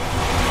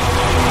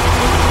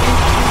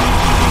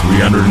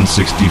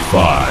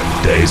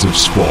365 days of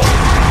sport.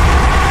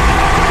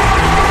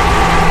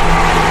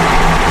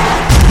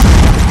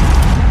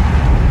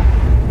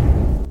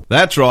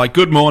 That's right.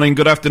 Good morning,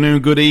 good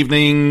afternoon, good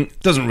evening.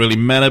 Doesn't really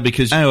matter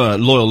because our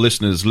loyal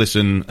listeners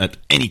listen at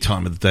any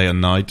time of the day or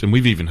night, and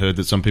we've even heard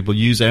that some people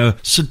use our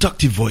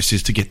seductive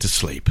voices to get to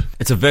sleep.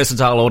 It's a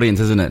versatile audience,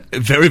 isn't it?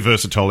 Very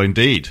versatile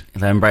indeed.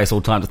 They embrace all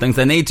types of things.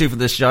 They need to for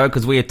this show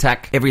because we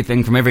attack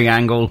everything from every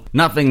angle.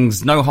 No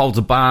holds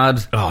are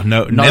barred. Oh,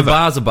 no, no never.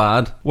 bars are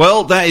barred.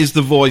 Well, that is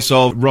the voice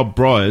of Rob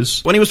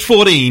Bryars. When he was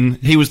 14,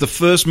 he was the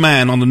first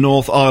man on the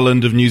North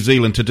Island of New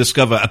Zealand to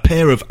discover a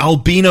pair of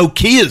albino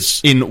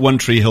Kias in One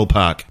Tree Hill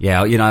Park.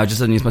 Yeah,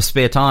 just in my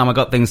spare time, I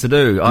got things to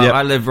do. Yep.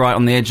 I live right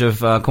on the edge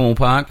of Cornwall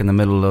Park, in the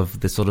middle of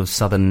the sort of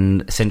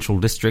southern central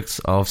districts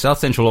of South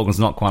Central Auckland's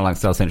not quite like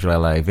South Central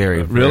LA.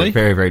 Very,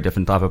 very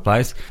different type of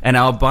place. And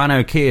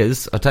albino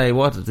Kias, I tell you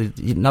what,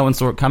 no one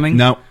saw it coming.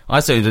 No. I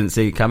certainly didn't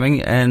see it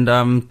coming. And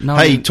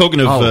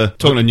talking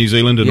of New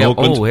Zealand and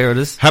Auckland. Oh, here it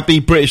is.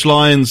 Happy British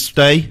Lions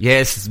Day.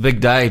 Yes, it's a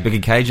big day, big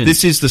occasion.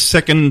 This is the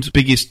second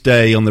biggest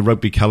day on the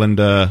rugby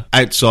calendar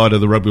outside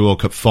of the Rugby World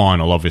Cup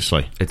final,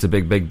 obviously. It's a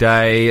big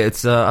day.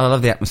 It's I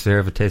love the atmosphere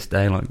of a test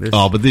day like this.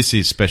 Oh, but this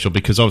is special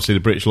because obviously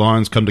the British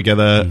Lions come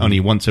together only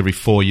once every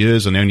 4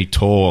 years and they only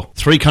tour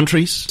 3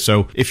 countries.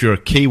 So if you're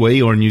a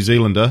Kiwi or a New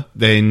Zealander,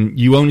 then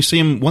you only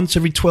see them once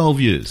every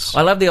 12 years.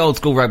 I love the old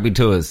school rugby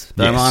tours.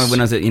 Yes.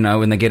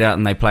 When they get out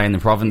and they play in the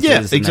provinces.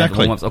 Yeah,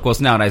 exactly. Of course,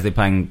 nowadays they're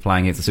playing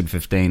against the Super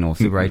 15 or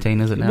Super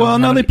 18, is it now? Well,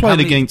 no, they played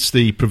against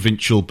the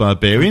Provincial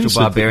Barbarians.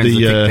 To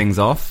kick things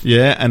off.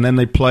 Yeah, and then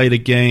they played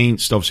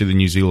against, obviously, the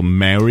New Zealand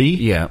Maori.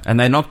 Yeah, and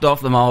they knocked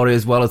off the Maori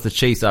as well as the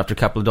Chiefs after a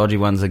couple of dodgy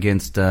ones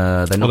against... they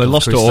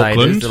lost to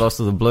Auckland. They lost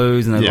to the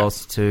Blues, and they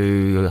lost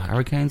to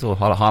Hurricanes or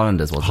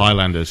Highlanders, wasn't it?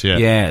 Highlanders, yeah.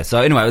 Yeah,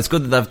 so anyway, it's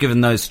good that they've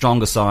given those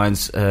stronger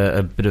sides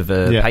a bit of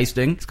a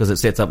pasting, because it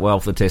sets up well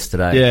for the test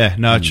today. Yeah,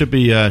 no, it should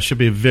be a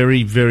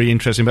very, very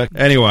interesting back.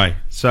 Anyway,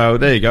 so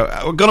there you go.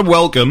 We've got to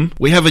welcome.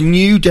 We have a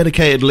new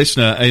dedicated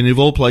listener in, of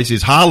all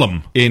places,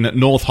 Haarlem in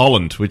North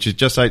Holland, which is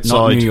just outside...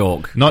 Not New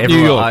York.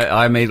 New York.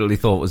 I immediately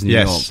thought it was New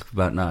York,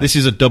 but no. This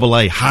is a double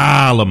A,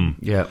 Haarlem.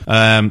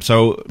 Yeah.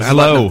 So,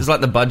 hello. It's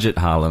like the budget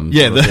Harlem.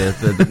 Yeah.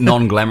 The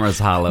non-glamorous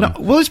Harlem. No,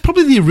 well, it's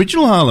probably the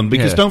original Harlem,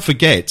 because don't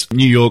forget,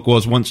 New York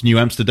was once New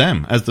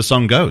Amsterdam, as the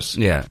song goes.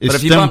 Yeah. But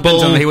if you bumped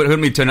into him, he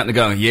wouldn't be turning up and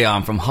going, yeah,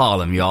 I'm from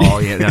Harlem, y'all.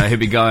 He'd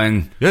be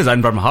going, yes,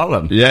 I'm from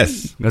Harlem.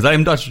 Yes. Because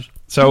I'm Dutch.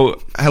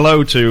 So,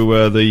 hello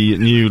to the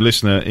new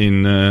listener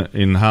in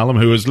Haarlem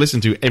who has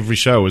listened to every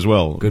show as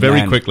well,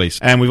 very quickly.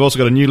 And we've also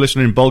got a new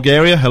listener in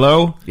Bulgaria.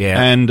 Hello.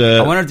 Yeah. And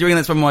I wonder if you're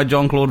that's from my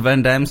Jean-Claude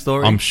Van Damme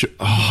story. I'm sure.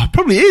 Oh, it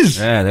probably is.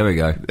 Yeah, there we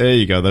go. There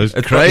you go. Those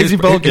crazy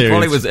Bulgarians. It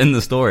probably was in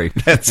the story.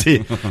 That's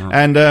it.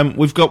 And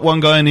we've got one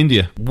guy in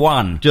India.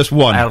 One. Just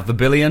one. Out of the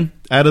billion?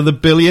 Out of the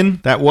billion,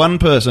 that one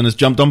person has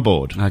jumped on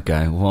board.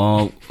 Okay,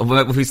 well,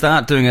 if we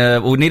start doing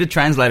we'll need a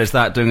translator to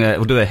start doing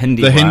we'll do a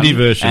Hindi one. The Hindi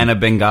version. And a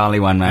Bengali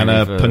one, maybe.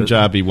 And a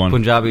Punjabi one.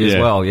 Punjabi as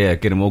well, yeah,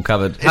 get them all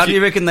covered. How do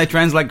you reckon they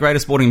translate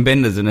Greatest Sporting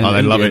Benders in India?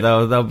 They love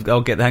it. They'll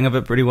get the hang of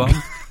it pretty well.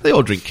 They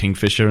all drink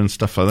Kingfisher and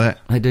stuff like that.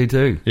 They do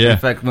too. Yeah. In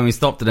fact, when we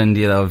stopped at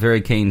India, they were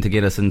very keen to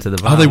get us into the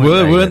bar. Oh, they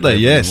weren't they?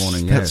 Yes.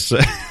 Morning, That's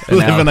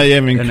 11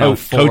 a.m. in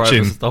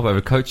Cochin. Stop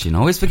over Cochin. I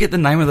always forget the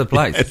name of the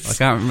place. Yes.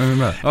 I can't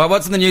remember. All right,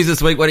 what's in the news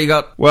this week? What do you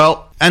got?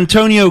 Well,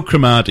 Antonio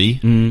Cromartie,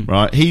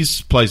 right,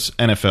 plays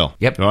NFL.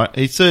 Yep. Right,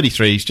 he's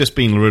 33, he's just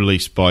been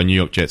released by New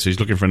York Jets, so he's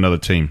looking for another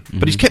team.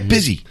 But he's kept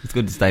busy. It's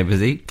good to stay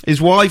busy.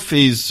 His wife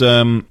is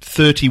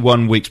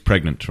 31 weeks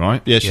pregnant,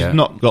 right? Yeah, she's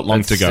not got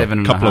long to go.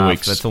 7 couple of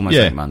weeks. That's almost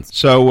 8 months.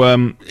 So,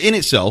 in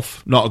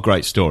itself, not a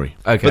great story.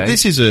 Okay. But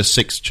this is her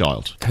 6th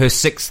child. Her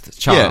 6th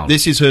child? Yeah,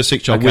 this is her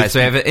 6th child. Okay, so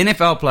you have an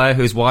NFL player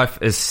whose wife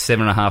is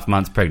 7.5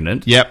 months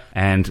pregnant. Yep.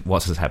 And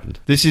what has happened?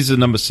 This is a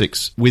number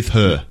 6 with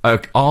her.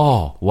 Okay.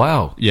 Oh,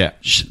 wow. Yeah.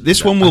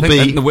 This one will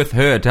be... The with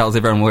her tells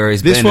everyone where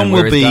he's been and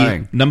where he's going. This one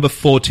will be number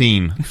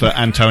 14 for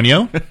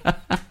Antonio.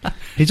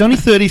 He's only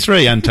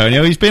 33,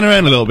 Antonio. He's been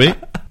around a little bit.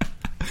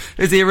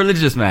 Is he a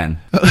religious man?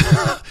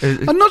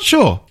 I'm not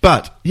sure,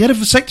 but he had a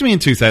vasectomy in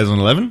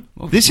 2011.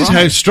 This is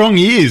how strong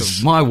he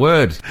is. My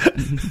word.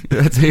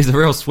 He's a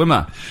real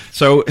swimmer.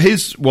 So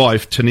his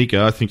wife,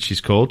 Tanika, I think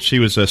she's called, she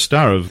was a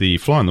star of the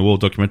Fly on the Wall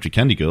documentary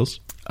Candy Girls.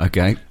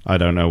 Okay. I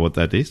don't know what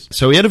that is.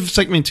 So he had a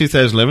vasectomy in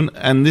 2011,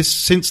 and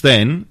since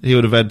then, he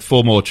would have had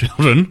 4 more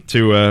children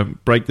to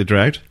break the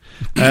drought.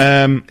 He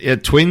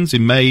had twins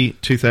in May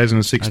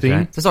 2016.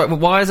 Okay. So sorry, but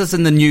why is this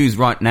in the news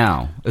right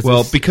now?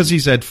 Because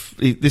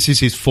this is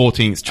his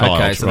 14th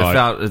child, okay, so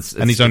right?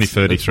 And he's only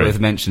 33. It's worth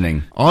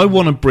mentioning. I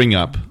want to bring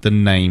up the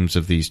names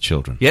of these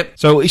children. Yep.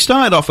 So he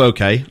started off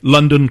okay.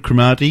 London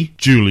Cromartie,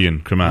 Julian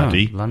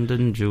Cromartie. Oh,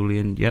 London,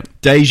 Julian, yep.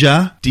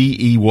 Deja,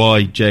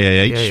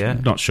 Deyjah. Yeah.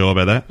 Not sure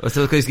about that.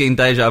 So he's getting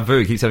deja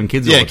vu. He keeps having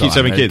kids all the time. Yeah, keeps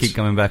having kids. Keep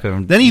coming back.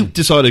 Then he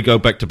decided to go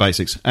back to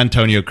basics.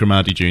 Antonio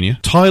Cromartie Jr.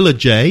 Tyler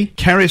J.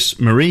 Caris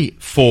Marie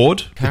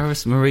Ford.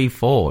 Caris Marie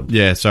Ford.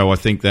 Yeah, so I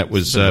think that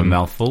was a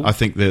mouthful. I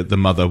think the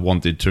mother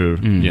wanted to,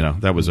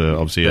 that was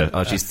obviously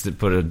she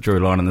put a drew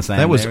line in the sand.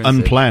 That was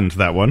unplanned,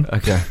 that one.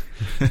 Okay.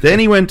 Then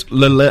he went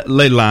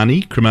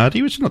Leilani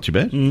Cromarty, which is not too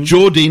bad.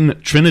 Jordan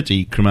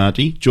Trinity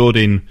Cromarty.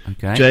 Jordan,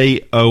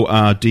 Jordyn.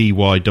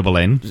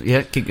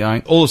 Yeah, keep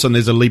going. All of a sudden,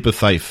 there's a leap of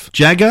faith.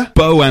 Jagger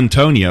Bo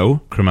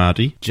Antonio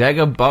Cromarty.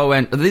 Jagger Bo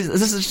and this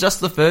is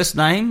just the first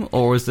name,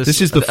 or is this?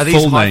 This is the are full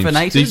these name.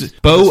 hyphenated?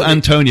 Bo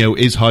Antonio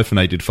is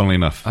hyphenated, funnily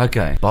enough.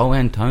 Okay, Bo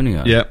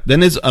Antonio. Yeah. Then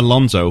there's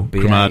Alonso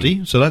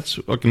Cromarty. So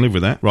I can live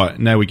with that. Right,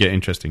 now we get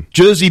interesting.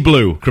 Jersey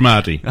Blue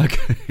Cromarty.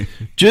 Okay.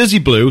 Jersey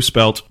Blue,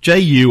 spelt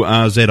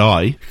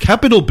Jurzi,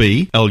 capital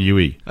B,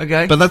 Lue.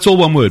 Okay. But that's all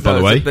one word, by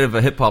the way. A bit of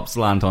a hip-hop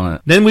slant on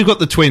it. Then we've got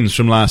the twins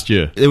from last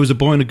year. There was a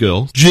boy and a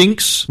girl.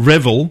 Jinx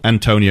Revel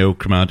Antonio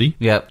Cromarty.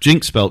 Yep.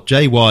 Jinx spelt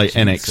Jynx.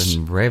 Jinx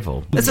and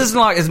Revel. This isn't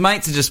like his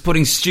mates are just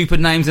putting stupid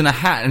names in a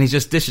hat and he's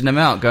just dishing them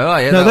out. Go, oh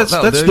yeah, no, that's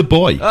the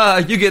boy.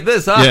 You get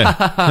this, huh?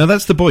 Yeah. No,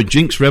 that's the boy,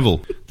 Jinx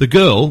Revel. The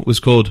girl was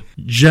called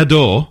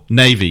J'adore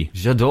Navy.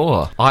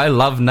 J'adore. I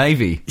love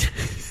Navy.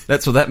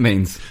 That's what that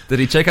means. Did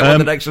he check out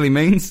what that actually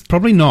means?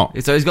 Probably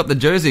not. So he's got the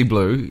jersey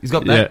blue. He's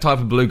got that type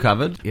of blue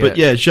covered. Yeah. But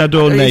yeah,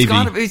 J'adore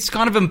Navy. He's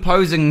kind of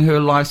imposing her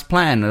life's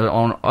plan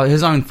on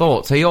his own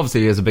thoughts. He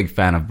obviously is a big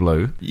fan of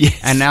blue. Yes.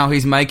 And now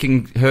he's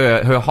making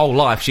her whole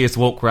life, she has to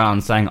walk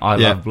around saying, I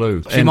love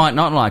blue. She might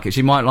not like it.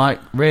 She might like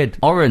red,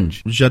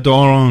 orange.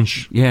 J'adore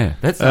orange. Yeah,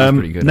 that sounds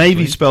pretty good.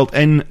 Navy spelled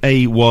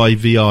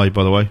Nayvi,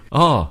 by the way.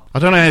 Oh. I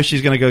don't know how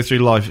she's going to go through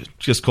life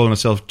just calling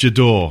herself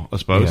J'adore, I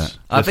suppose. Yeah.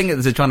 I think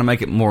they're trying to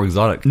make it more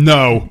exotic.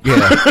 No.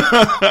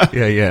 Yeah.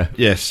 Yeah.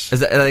 Yes. Is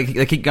that,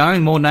 they keep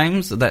going? More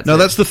names?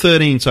 That's the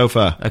 13 so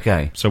far.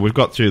 Okay. So we've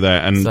got through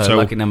that. And so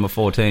lucky number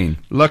 14.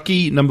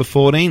 Lucky number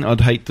 14,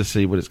 I'd hate to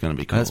see what it's going to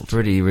be called. That's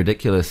pretty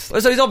ridiculous.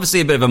 So he's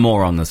obviously a bit of a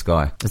moron, this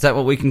guy. Is that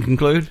what we can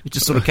conclude? You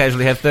just sort of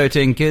casually have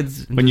 13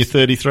 kids? When you're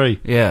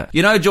 33. Yeah.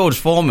 You know George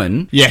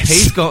Foreman? Yes.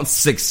 He's got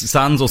 6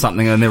 sons or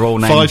something and they're all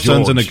named 5 George.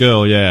 sons and a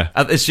girl, yeah.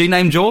 Is she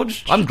named George?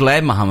 I'm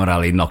glad Muhammad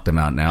Ali knocked him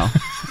out now.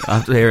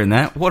 After hearing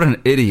that. What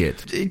an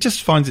idiot. It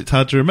just finds it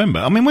hard to remember.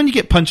 I mean, when you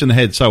get punched in the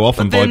head so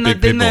often by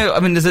big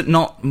people... is it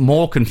not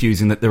more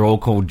confusing that they're all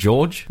called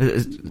George?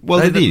 Well,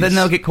 it is. Then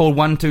they'll get called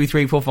 1, 2,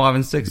 3, 4, 5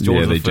 and 6.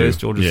 George the first,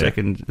 do. George the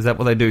second. Is that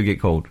what they do get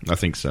called? I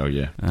think so,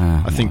 yeah.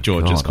 Oh, I think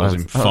George just calls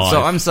him 5.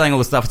 So I'm saying all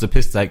the stuff is a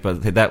piss take,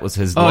 but that was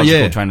his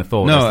logical train of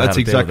thought. No, that's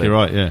exactly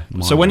right, yeah.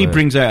 So when he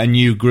brings out a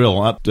new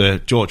grill, up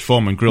the George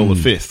Foreman Grill the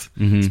 5th,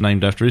 it's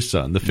named after his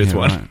son, the 5th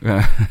one.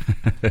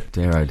 Right.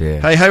 Dear, oh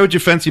dear. Hey, how would you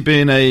fancy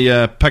being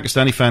a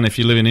Pakistani fan if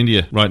you live in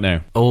India right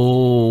now?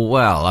 Oh,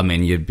 well, I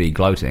mean, you'd be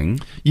gloating.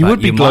 You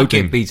would be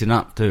gloating. Might get beaten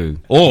up too.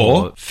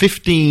 Or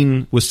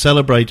 15 was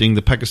celebrating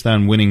the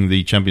Pakistan winning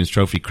the Champions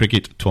Trophy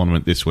cricket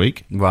tournament this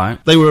week.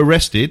 Right. They were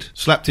arrested,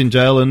 slapped in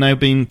jail, and now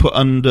being put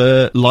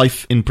under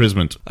life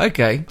imprisonment.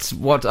 Okay.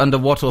 Under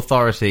what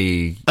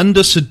authority?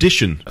 Under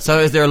sedition. So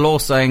is there a law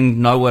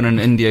saying no one in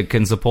India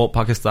can support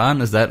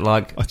Pakistan? Is that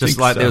like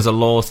there's a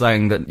law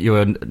saying that you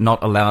are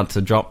not allowed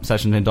to drop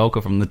Sachin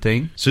Tendulkar from the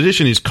team?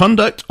 Sedition is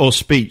conduct or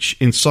speech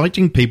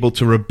inciting people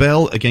to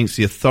rebel against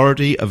the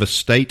authority of a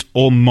state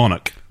or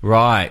monarch.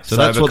 Right. So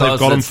that's what they've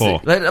got him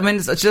for. I mean,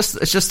 it's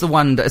just the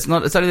one. It's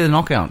only the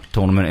knockout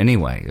tournament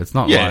anyway. It's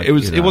not. Yeah, like,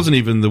 it wasn't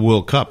even the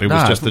World Cup. It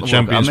was just the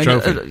Champions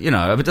Trophy.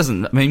 If it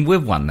doesn't. I mean,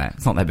 we've won that.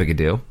 It's not that big a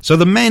deal. So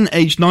the men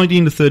aged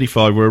 19 to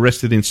 35 were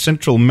arrested in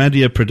central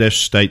Madhya Pradesh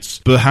state's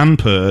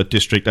Burhanpur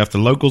district after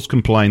locals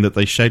complained that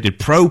they shouted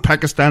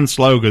pro-Pakistan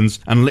slogans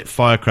and lit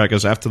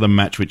firecrackers after the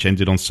match, which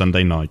ended on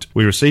Sunday night.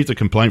 We received a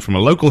complaint from a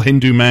local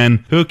Hindu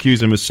man who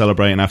accused them of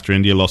celebrating after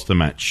India lost the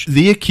match.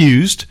 The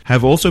accused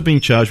have also been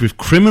charged with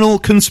criminal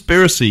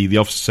conspiracy, the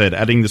officer said,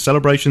 adding the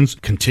celebrations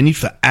continued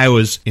for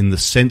hours in the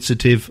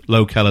sensitive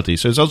locality.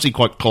 So it's obviously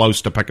quite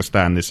close to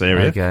Pakistan, this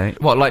area. Okay.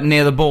 What, like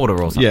near the border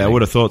or something? Yeah, I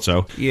would have thought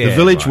so. Yeah, the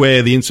village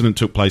where the incident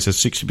took place has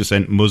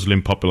 60%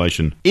 Muslim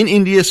population. In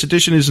India,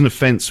 sedition is an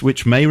offence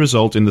which may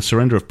result in the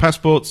surrender of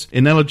passports,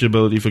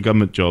 ineligibility for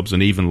government jobs,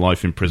 and even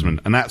life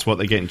imprisonment. And that's what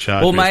they get in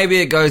charge with. Well, maybe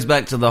it goes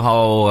back to the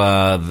whole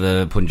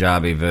the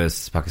Punjabi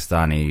versus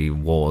Pakistani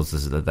wars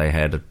that they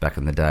had back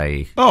in the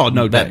day. Oh,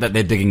 no doubt. That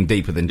they're digging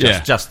deeper than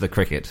just the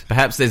cricket.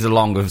 Perhaps there's a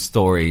longer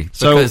story.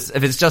 Because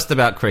if it's just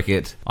about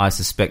cricket, I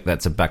suspect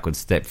that's a backward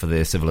step for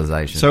their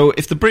civilization. So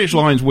if the British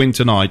Lions win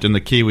tonight and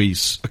the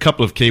Kiwis, a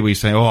couple of Kiwis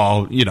say,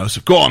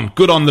 so go on,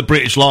 good on the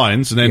British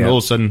Lions, and then all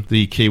of a sudden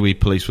the Kiwi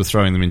police were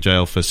throwing them in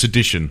jail for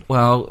sedition.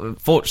 Well,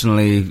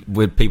 fortunately,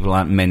 people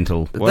aren't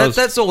mental.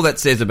 That's all that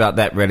says about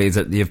that, really, is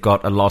that you've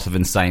got a lot of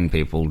insane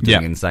people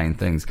doing insane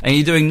things. And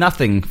you're doing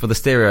nothing for the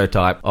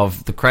stereotype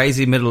of the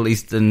crazy Middle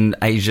Eastern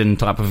Asian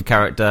type of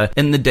character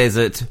in the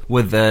desert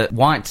with the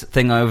white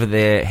thing over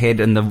their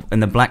head and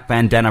the black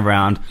bandana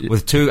around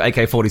with 2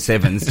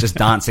 AK-47s just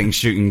dancing,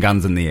 shooting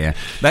guns in the air.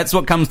 That's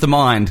what comes to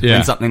mind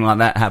when something like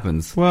that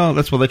happens. Well,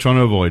 that's what they're trying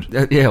to avoid.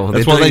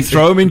 That's why they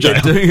throw them in jail.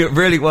 They're doing it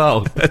really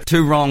well.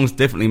 2 wrongs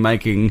definitely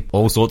making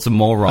all sorts of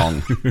more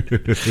wrong.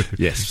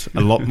 Yes,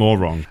 a lot more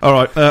wrong. All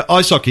right,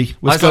 ice hockey.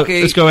 Let's go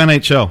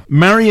NHL.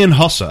 Marian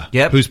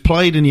Hossa, who's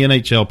played in the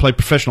NHL, played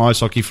professional ice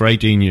hockey for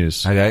 18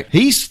 years. Okay.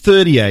 He's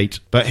 38,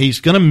 but he's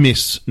going to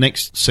miss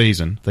next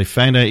season. They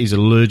found out he's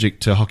allergic allergic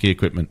to hockey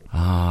equipment.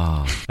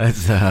 Oh,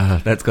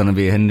 that's going to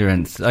be a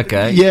hindrance.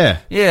 Okay. Yeah.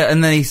 Yeah,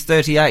 and then he's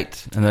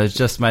 38, and they've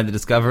just made the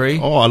discovery.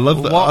 Oh, I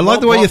love that. I like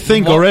the way you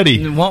think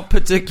already. What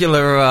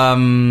particular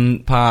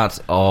part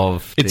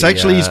of it's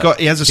actually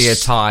he has the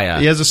attire?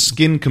 He has a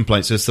skin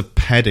complaint, so it's the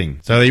padding.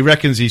 So he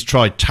reckons he's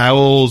tried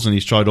towels and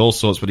he's tried all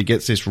sorts, but he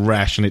gets this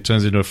rash and it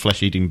turns into a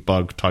flesh-eating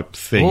bug type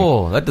thing.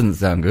 Oh, that doesn't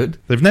sound good.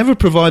 They've never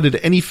provided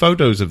any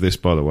photos of this,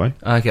 by the way.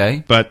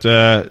 Okay. But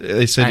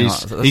they said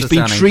he's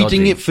been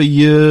treating it for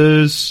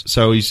years,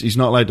 so he's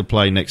not allowed to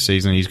play next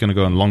season. He's going to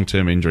go on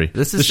long-term injury.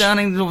 This is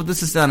sounding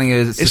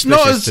as it's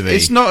suspicious to me.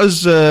 It's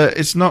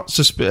not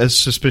as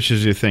suspicious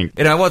as you think.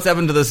 You know, what's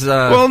happened to this...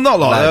 well, not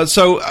like that.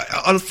 So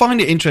I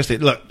find it interesting.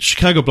 Look,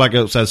 Chicago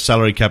Blackhawks has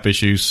salary cap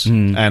issues,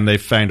 and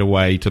they've found a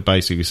way to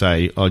basically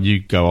say, oh, you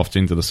go off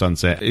into the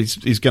sunset.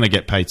 He's going to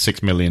get paid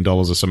 $6 million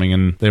or something,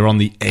 and they're on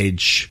the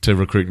edge to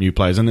recruit new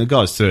players. And the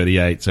guy's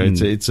 38, so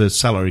it's a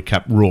salary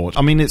cap rort.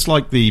 I mean, it's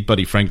like the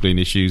Buddy Franklin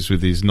issues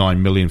with his $9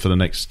 million for the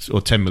next,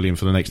 or $10 million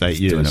for the next 8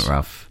 years. Doing it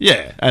rough.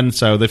 Yeah, and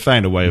so they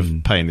found a way of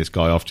paying this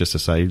guy off just to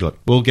say, look,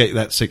 we'll get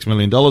that $6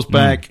 million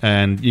back,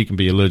 and you can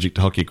be allergic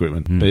to hockey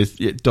equipment. But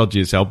it's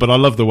dodgy as hell. But I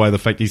love the way the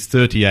fact he's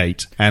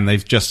 38, and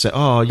they've just said,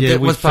 oh, yeah,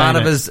 was part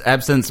of his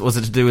absence, was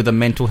it to do with a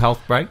mental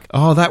health break?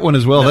 Oh, that one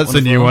as well. That's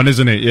the new one,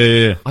 isn't it?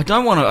 Yeah.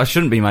 I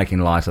shouldn't be making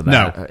light of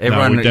that. No,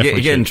 everyone we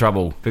you get in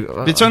trouble.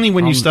 It's only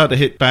when you start to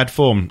hit bad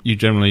form, you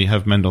generally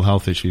have mental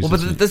health issues. Well,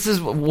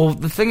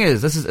 but the thing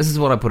is, this is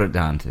what I put it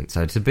down to.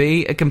 So to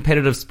be a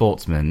competitive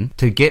sportsman,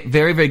 to get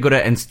very, very good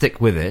at it and stick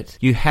with it,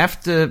 you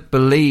have to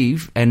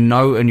believe and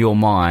know in your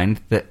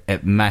mind that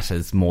it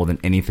matters more than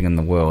anything in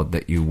the world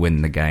that you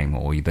win the game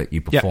or that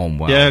you perform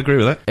well. Yeah, I agree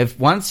with that. If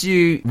once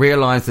you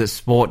realise that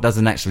sport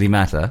doesn't actually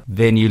matter,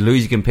 then you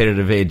lose your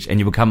competitive edge and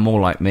you become more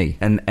like me.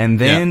 And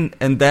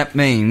that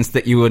means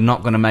that you are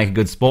not going to make a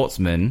good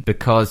sportsman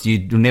because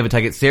you'll never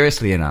take it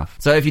seriously enough.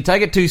 So if you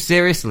take it too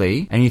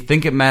seriously and you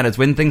think it matters,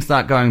 when things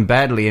start going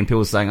badly and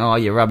people are saying, oh,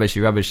 you're rubbish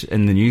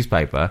in the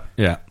newspaper,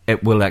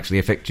 it will actually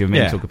affect your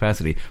mental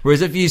capacity.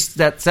 Whereas if you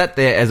sat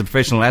there as a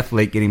professional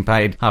athlete getting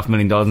paid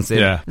 $500,000 and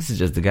said, this is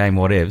just a game,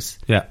 whatevs,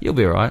 you'll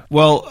be all right.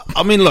 Well,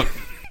 I mean, look,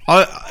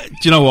 do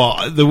you know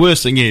what? The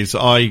worst thing is,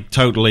 I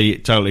totally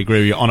agree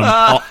with you.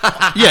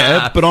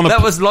 That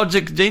was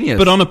logic genius.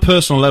 But on a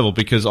personal level,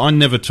 because I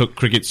never took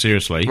cricket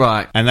seriously,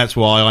 right? And that's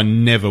why I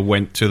never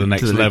went to the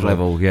next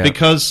level. Yeah.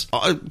 Because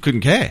I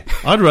couldn't care.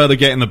 I'd rather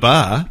get in the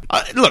bar.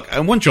 Look,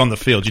 and once you're on the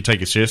field, you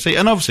take it seriously.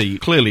 And obviously,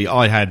 clearly,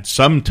 I had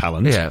some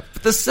talent. Yeah,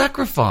 but the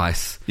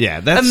sacrifice. Yeah,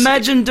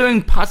 imagine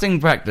doing putting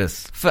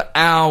practice for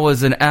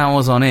hours and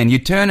hours on end. You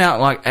turn out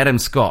like Adam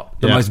Scott,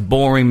 the most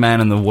boring man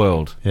in the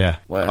world. Yeah.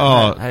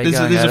 Well, there's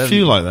a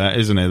few like that,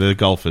 isn't there? The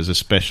golfers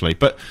especially.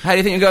 But how do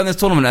you think you're going in this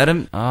tournament,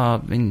 Adam?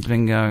 Been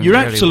going. You're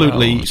really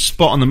absolutely well.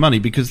 spot on the money,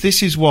 because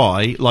this is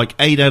why like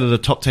 8 out of the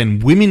top 10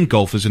 women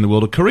golfers in the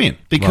world are Korean,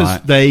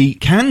 because they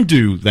can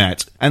do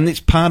that, and it's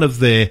part of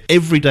their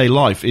everyday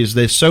life. Is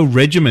they're so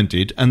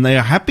regimented and they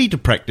are happy to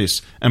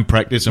practice and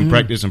practice and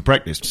practice and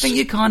practice. I think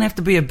you kind of have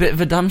to be a bit of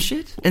a dumb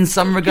shit in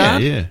some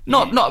regard. Yeah.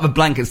 Not a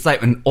blanket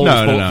statement. All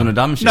sports are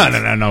dumb shit.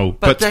 No.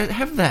 But they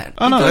have that.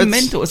 Oh, no, it's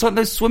mental. It's like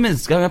those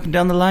swimmers going up and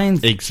down the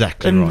lanes.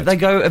 Exactly, and right.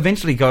 They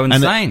eventually go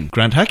insane.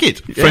 Grant Hackett,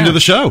 friend of the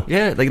show.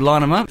 Yeah, they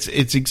line them up.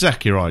 It's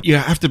exactly right. You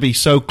have to be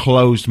so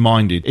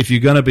closed-minded. If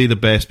you're going to be the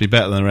best, be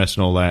better than the rest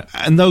and all that.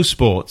 And those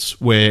sports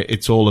where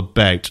it's all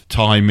about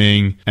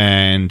timing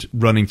and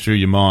running through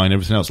your mind,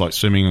 everything else like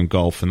swimming and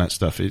golf and that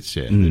stuff, it's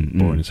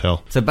boring as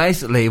hell. So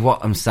basically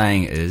what I'm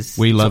saying is,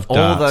 we love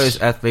all those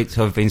athletes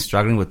who have been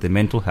struggling with their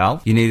mental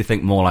health, you need to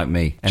think more like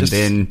me. And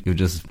then you'll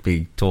just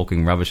be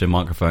talking rubbish in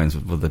microphones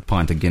with a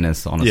pint of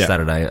Guinness on a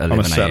Saturday at 11 a.m.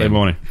 On a Saturday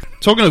morning.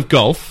 Talking of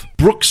golf,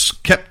 Brooks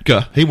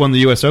Koepka, he won the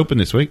US Open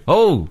this week.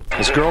 Oh!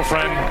 His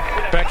girlfriend,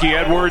 Becky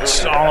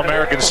Edwards,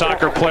 All-American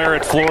soccer player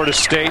at Florida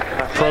State,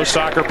 pro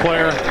soccer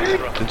player.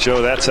 And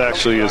Joe, that's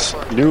actually his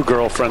new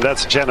girlfriend.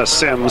 That's Jenna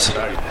Sims.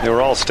 They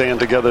were all staying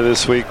together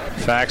this week.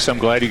 Facts, I'm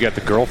glad you got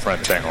the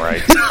girlfriend thing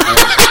right.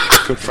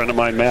 Good friend of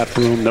mine, Matt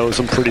Broom, knows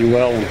him pretty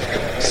well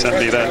and sent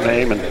me that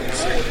name. And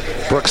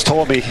Brooks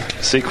told me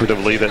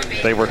secretively that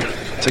they were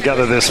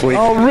together this week.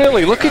 Oh,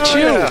 really? Look at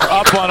you. Yeah.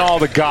 Up on all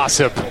the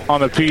gossip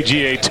on the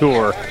PGA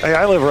Tour. Hey,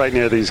 I live right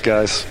near these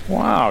guys.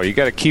 Wow, you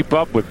got to keep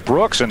up with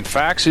Brooks, and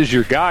Fax is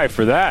your guy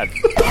for that.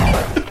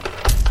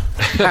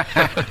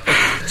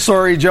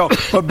 Sorry, Joe.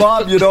 But,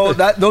 Bob,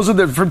 those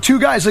are from two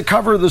guys that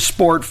cover the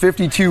sport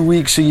 52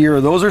 weeks a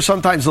year. Those are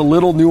sometimes the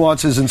little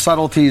nuances and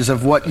subtleties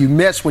of what you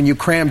miss when you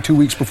cram 2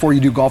 weeks before you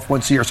do golf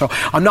once a year. So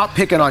I'm not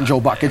picking on Joe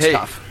Buck. It's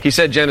tough. He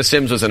said Jenna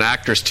Sims was an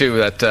actress, too,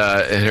 that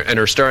and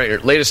her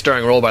latest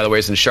starring role, by the way,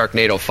 is in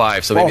Sharknado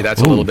 5, so maybe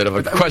that's a little bit of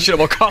a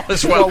questionable call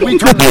as well. We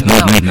turned it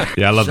down.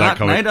 Yeah, I love that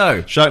comment.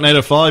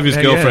 Sharknado 5, his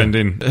girlfriend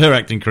in. Her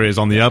acting career's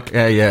on the up.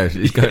 Yeah,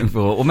 she's going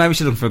for... Well, maybe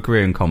she's looking for a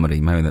career in comedy.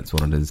 Maybe that's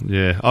what it is.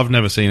 Yeah, I've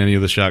never seen any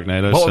of the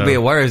Sharknadoes. What would be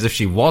a worry is if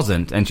she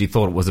wasn't and she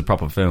thought it was a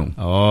proper film.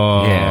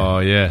 Oh,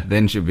 yeah.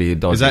 Then she'd be a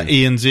dodgy. Is that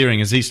Ian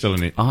Ziering? Is he still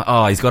in it?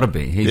 Oh, he's got to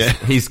be.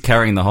 He's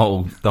carrying the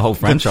whole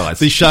franchise.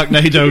 The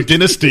Sharknado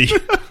dynasty.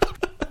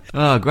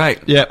 Oh, great.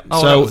 Yeah.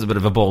 Oh, so that was a bit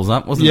of a balls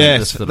up, wasn't it?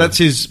 Yes, that's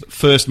his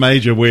first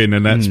major win,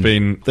 and that's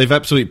been... They've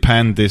absolutely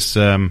panned this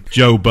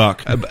Joe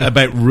Buck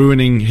about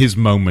ruining his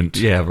moment.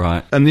 Yeah,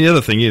 right. And the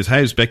other thing is,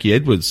 how's Becky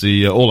Edwards,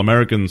 the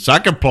All-American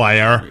soccer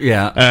player?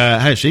 Yeah.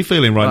 How's she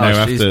feeling right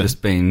now she's after...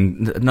 just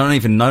been... Not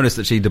even noticed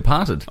that she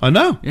departed. I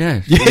know.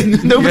 Yeah.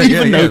 Nobody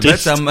even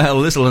noticed. That's how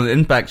little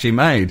impact she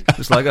made.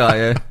 Just like, oh,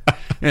 yeah.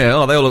 Yeah,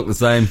 oh, they all look the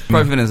same.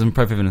 Pro-feminism.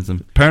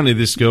 Apparently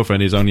this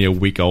girlfriend is only a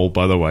week old,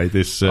 by the way.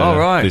 This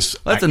right. This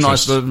that's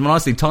actress. a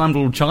nicely timed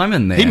little chime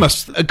in there. He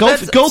must...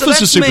 golfers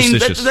are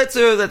superstitious.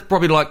 That's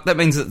probably like... That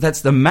means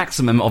that's the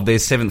maximum of their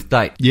 7th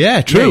date.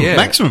 Yeah, true.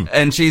 Maximum.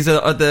 And she's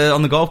on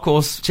the golf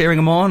course cheering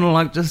him on or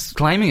like just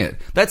claiming it.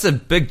 That's a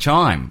big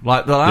chime.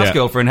 Like the last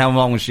girlfriend, how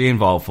long was she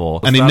involved for?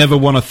 And he never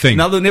won a thing.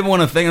 No, they never won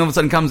a thing. And all of a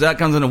sudden comes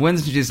in and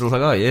wins, and she's just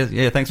like, oh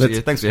yeah, thanks for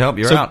your help.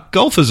 You're out.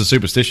 Golfers are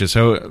superstitious.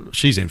 So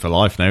she's in for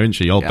life now, isn't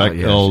she? Old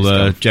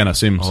Jenna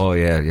Sims. Oh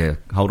yeah.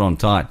 Hold on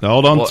tight. Tight.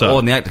 Or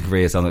in the acting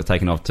career, something that's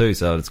taken off too.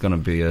 So it's going to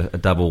be a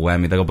double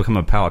whammy. They'll become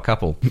a power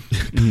couple.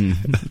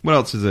 What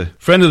else is there?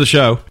 Friend of the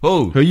show.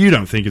 Oh, who you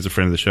don't think is a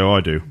friend of the show?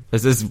 I do.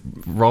 Is this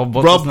Rob?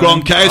 Rob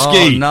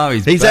Gronkowski. Oh no,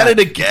 he's at it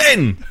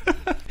again.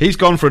 He's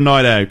gone for a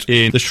night out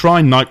in the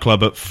Shrine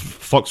nightclub at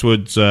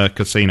Foxwoods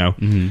Casino.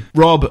 Mm-hmm.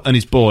 Rob and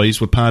his boys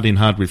were partying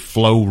hard with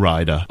Flow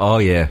Rider. Oh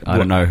yeah, I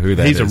don't know who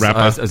that is. He's a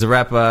rapper. As a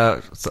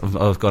rapper, I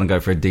was going to go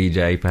for a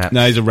DJ, perhaps.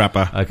 No, he's a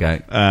rapper.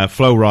 Okay.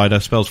 Flow Rider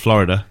spells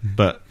Florida,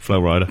 but Flow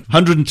Rider.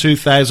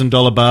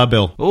 $102,000 bar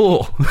bill.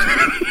 Oh,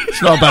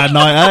 it's not a bad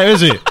night out,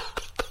 is it?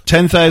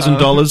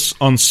 $10,000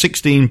 on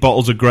 16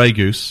 bottles of Grey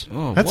Goose.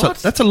 Oh,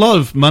 that's a lot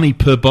of money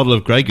per bottle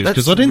of Grey Goose,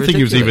 because I didn't think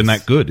it was even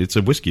that good. It's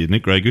a whiskey, isn't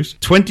it, Grey Goose?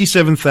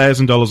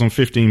 $27,000 on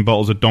 15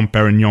 bottles of Dom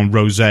Perignon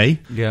Rosé.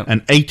 Yeah.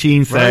 And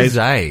 $18,000...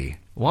 Rosé?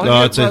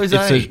 Why it's a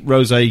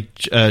rosé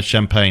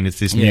champagne. It's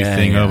this new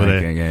thing over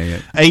there. Yeah.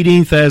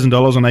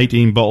 $18,000 on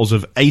 18 bottles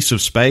of Ace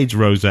of Spades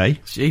rosé.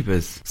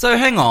 Jeepers. So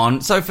hang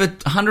on. So for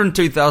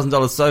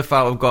 $102,000 so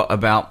far, we've got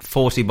about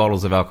 40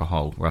 bottles of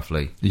alcohol,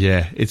 roughly.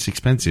 Yeah, it's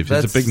expensive.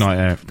 It's a big night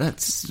out.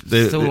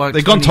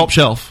 They've gone top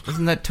shelf.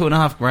 Isn't that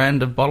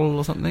 $2,500 a bottle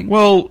or something?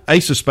 Well,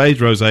 Ace of Spades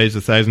rosé is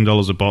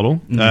 $1,000 a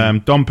bottle.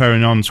 Dom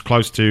Perignon's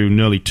close to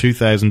nearly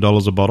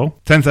 $2,000 a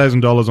bottle.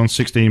 $10,000 on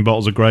 16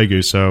 bottles of Grey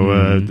Goose, so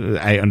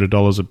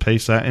 $800 a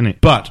piece, that, innit?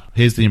 But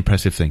here's the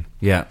impressive thing.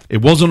 Yeah.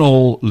 It wasn't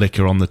all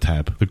liquor on the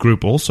tab. The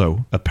group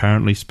also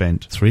apparently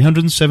spent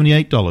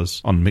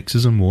 $378 on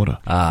mixers and water.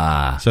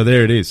 Ah. So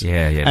there it is.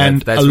 Yeah.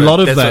 And that's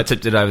what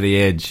tipped it over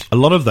the edge. A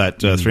lot of that,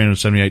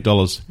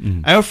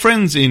 $378. Our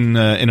friends in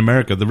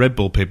America, the Red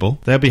Bull people,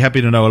 they'll be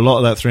happy to know a lot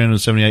of that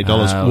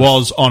 $378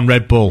 was on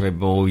Red Bull. Red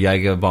Bull,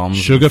 Jaeger bombs.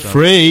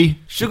 Sugar-free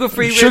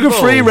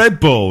Red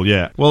Bull,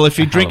 yeah. Well, if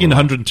you're drinking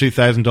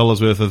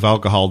 $102,000 worth of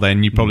alcohol,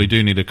 then you probably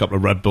do need a couple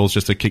of Red Bulls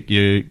just to keep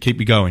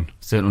you going.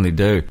 Certainly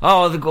do.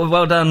 Oh,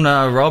 well done,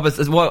 Rob.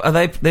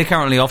 They're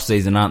currently off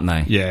season, aren't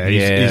they? Yeah,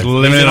 he's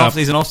limited up.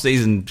 He's an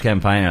off-season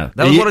campaigner.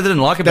 That was what I didn't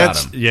like about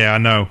him. Yeah, I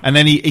know. And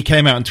then he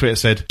came out on Twitter and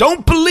said,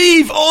 "Don't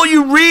believe all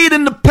you read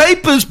in the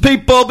papers,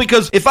 people,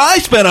 because if I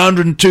spent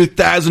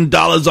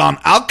 $102,000 on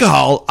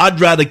alcohol, I'd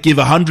rather give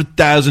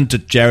 $100,000 to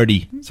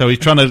charity." So he's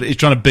trying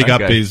to big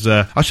up his.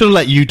 I should have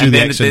let you do the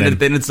accent.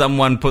 Then did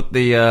someone put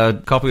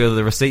the copy of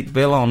the receipt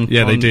bill on?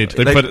 Yeah, they did.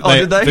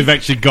 They've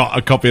actually got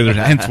a copy of it.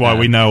 Hence why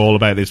we know all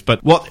about this.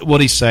 But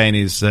what he's saying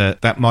is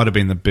that might have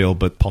been the bill,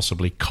 but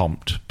possibly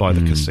comped by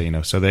the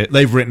casino. So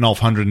they've written off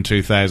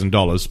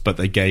 $102,000, but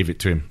they gave it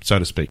to him, so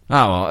to speak.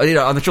 Oh,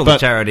 well, I'm sure the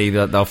charity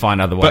they'll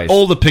find other ways. But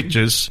all the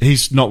pictures,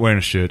 he's not wearing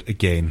a shirt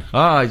again.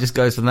 Oh, he just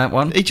goes from that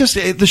one.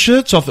 The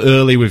shirt's off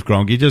early with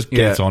Gronk. He just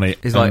gets on it.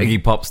 He's like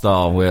Iggy Pop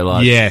style, where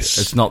like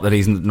yes. It's not that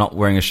he's not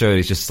wearing a shirt;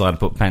 he's just decided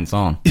to put pants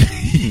on.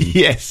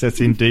 Yes,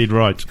 that's indeed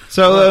right.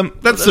 So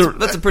that's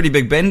a pretty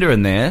big bender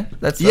in there.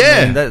 That's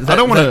I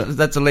don't want to.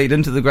 That's a lead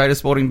into the greatest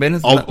sporting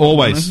benders.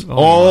 Always.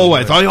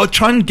 I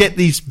try and get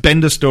these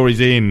bender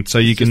stories in so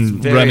you can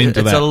run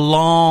into that. It's a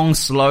long,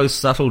 slow,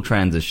 subtle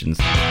transitions.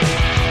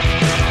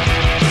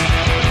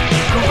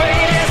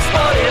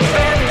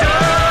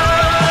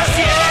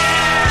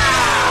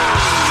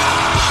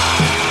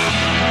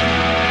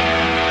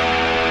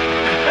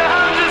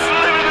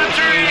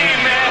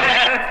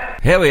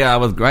 Here we are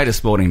with Greatest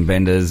Sporting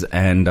Benders,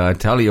 and I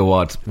tell you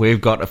what,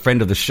 we've got a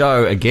friend of the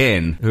show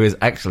again, who is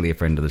actually a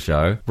friend of the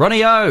show,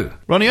 Ronnie O.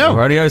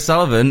 Ronnie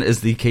O'Sullivan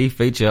is the key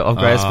feature of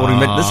Greatest Sporting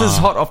Benders. This is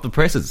hot off the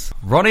presses.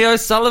 Ronnie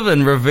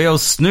O'Sullivan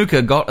reveals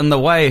snooker got in the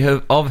way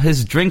of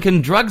his drink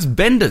and drugs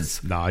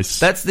benders. Nice.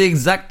 That's the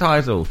exact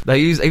title. They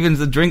use even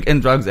the drink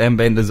and drugs and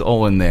benders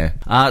all in there.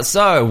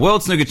 So,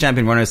 World Snooker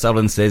Champion Ronnie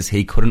O'Sullivan says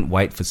he couldn't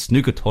wait for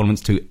snooker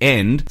tournaments to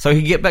end so he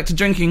could get back to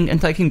drinking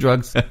and taking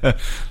drugs.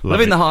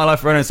 Living the high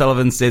life, Ronnie O'Sullivan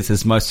O'Sullivan says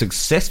his most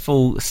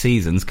successful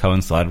seasons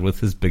coincided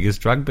with his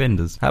biggest drug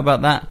benders. How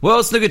about that?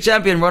 World snooker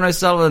champion Ron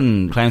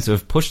O'Sullivan claims to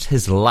have pushed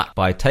his luck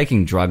by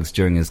taking drugs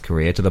during his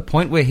career to the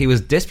point where he was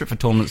desperate for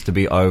tournaments to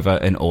be over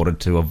in order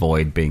to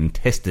avoid being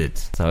tested.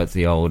 So it's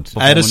the old...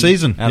 Out of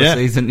season. Out of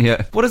season,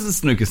 yeah. What is the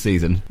snooker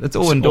season? It's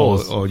all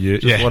indoors.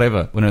 Just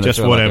whatever. Just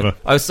whatever.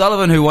 Like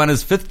O'Sullivan, who won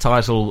his 5th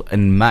title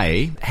in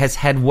May, has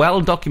had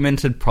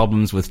well-documented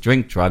problems with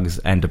drink, drugs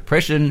and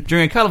depression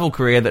during a colourful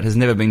career that has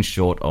never been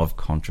short of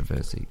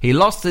controversy. He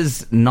lost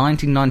his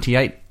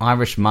 1998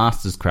 Irish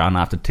Masters crown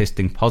after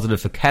testing positive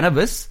for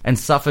cannabis and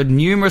suffered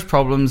numerous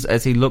problems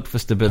as he looked for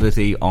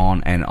stability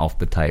on and off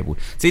the table.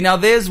 See, now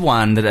there's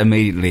one that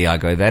immediately I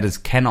go,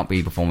 that cannot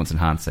be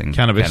performance-enhancing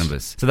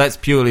cannabis. So that's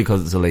purely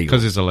because it's illegal.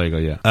 Because it's illegal,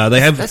 yeah.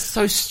 That's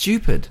so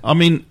stupid. I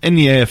mean, in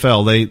the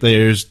AFL,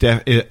 there's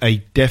a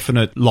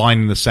definite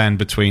line in the sand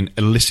between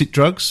illicit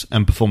drugs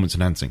and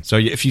performance-enhancing. So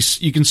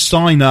if you can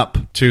sign up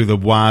to the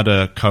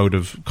WADA Code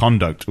of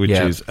Conduct, which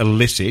is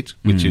illicit,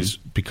 which is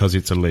because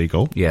it's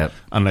illegal,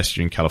 unless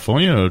you're in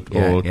California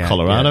or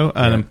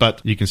Colorado,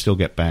 but you can still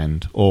get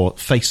banned or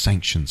face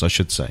sanctions, I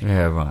should say.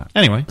 Yeah, right.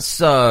 Anyway.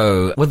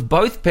 So, with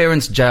both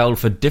parents jailed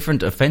for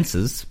different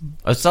offences,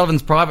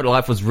 O'Sullivan's private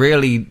life was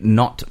really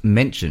not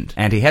mentioned,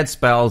 and he had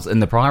spells in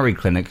the Priory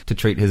Clinic to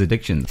treat his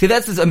addictions. See,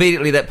 that's just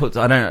immediately that puts,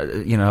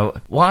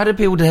 why do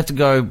people have to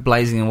go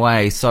blazing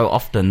away so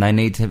often? They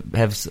need to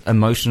have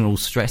emotional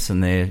stress in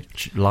their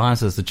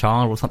lives as a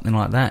child or something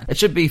like that. It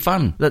should be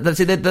fun. They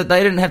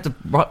didn't have to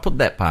put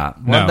that part.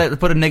 Why did they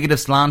put a negative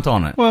slant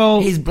on it?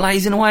 Well, he's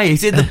blazing away. He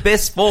said the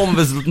best form of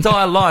his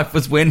entire life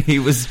was when he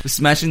was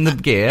smashing the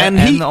gear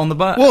and on the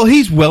butt. Well,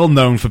 he's well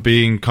known for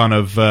being kind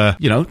of,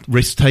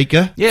 risk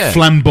taker,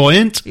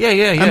 flamboyant. Yeah.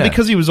 And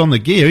because he was on the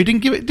gear, he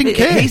didn't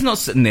care. He's not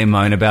sitting there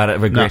moaning about it,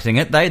 regretting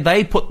it.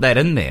 They put that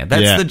in there.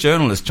 That's the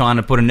journalist trying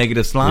to put a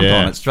negative slant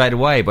on it straight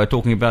away by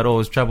talking about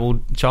his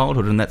troubled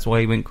childhood, and that's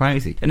why he went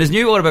crazy. In his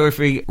new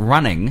autobiography,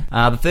 Running,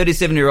 the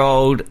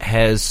 37-year-old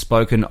has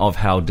spoken of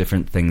how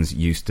different things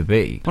used to be.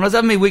 When I was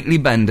having my weekly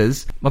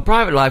benders, my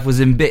private life was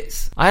in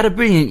bits. I had a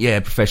brilliant year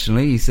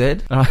professionally, he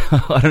said.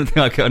 I don't think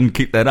I can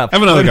keep that up.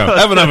 Have another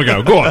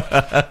go. Go on.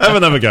 Have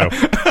another go.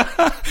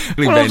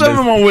 When I was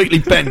having my weekly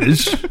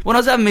benders. When I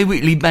was having my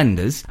weekly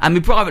benders and my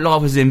private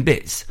life was in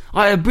bits,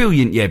 I had a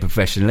brilliant year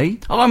professionally.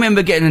 I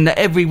remember getting into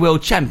every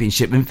world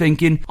championship and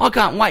thinking, I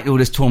can't wait till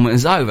this tournament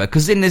is over,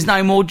 because then there's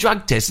no more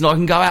drug tests and I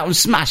can go out and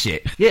smash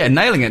it. Yeah,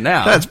 nailing it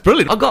now. That's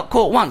brilliant. I got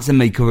caught once in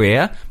my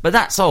career, but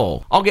that's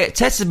all. I'll get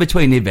tested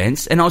between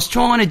events, and I was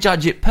trying to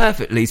judge it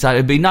perfectly so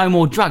there'd be no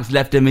more drugs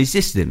left in my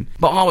system.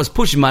 But I was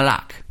pushing my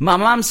luck. My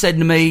mum said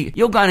to me,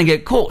 you're going to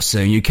get caught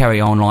soon, you carry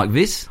on like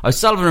this.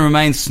 O'Sullivan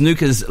remains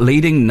snooker's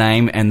leading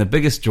name and the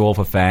biggest draw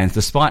for fans,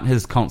 despite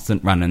his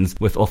constant run-ins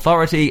with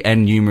authority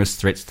and numerous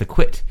threats to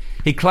quit.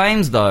 He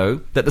claims,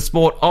 though, that the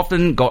sport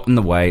often got in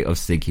the way of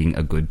seeking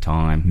a good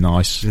time.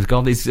 Nice. There's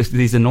got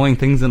these annoying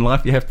things in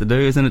life you have to do,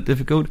 isn't it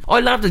difficult? I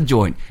love the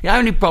joint. The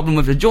only problem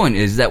with the joint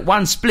is that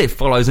one spliff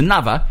follows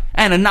another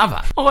and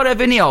another. I'd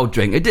have any old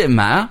drink, it didn't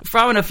matter.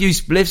 Throw in a few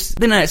spliffs,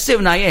 then at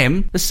 7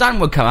 a.m, the sun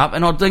would come up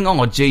and I'd think,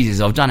 oh Jesus,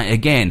 I've done it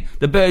again.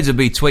 The birds would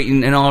be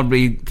tweeting and I'd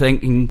be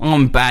thinking,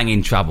 I'm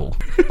banging trouble.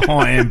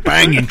 I am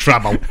banging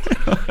trouble.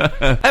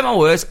 At my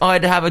worst, I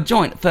had to have a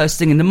joint first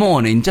thing in the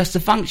morning just to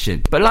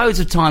function. But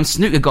loads of times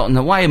snooker got in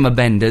the way of my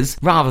benders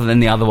rather than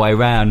the other way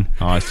round.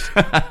 Nice.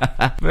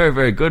 Very,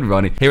 very good,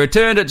 Ronnie. He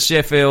returned at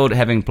Sheffield,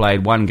 having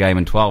played one game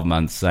in 12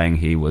 months, saying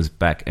he was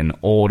back in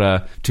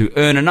order to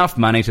earn enough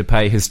money to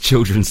pay his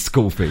children's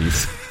school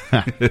fees.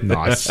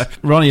 Nice.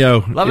 Ronnie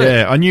O. Love it.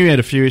 Yeah, I knew he had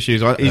a few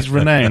issues. He's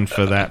renowned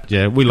for that.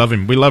 Yeah, we love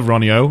him. We love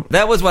Ronnie O.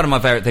 That was one of my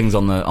favourite things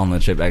on the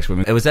trip,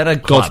 actually. It was at a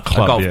golf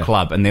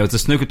club, and there was a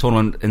snooker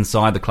tournament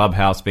inside the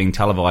clubhouse being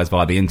televised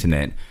via the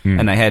internet,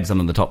 and they had some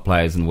of the top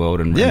players in the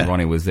world, and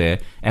Ronnie was there.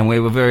 And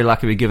we were very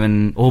lucky to be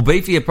given... Well,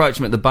 Beefy approached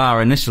him at the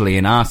bar initially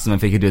and asked him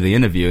if he could do the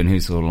interview, and he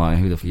was sort of like,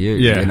 who the f*** you?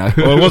 Yeah. You know?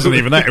 Well, it wasn't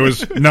even that. It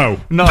was no.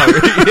 No.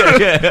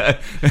 Yeah.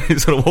 He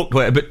sort of walked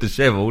away a bit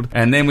dishevelled,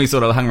 and then we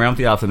sort of hung around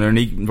for the afternoon,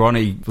 and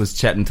Ronnie was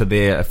chatting to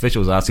their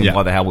officials asking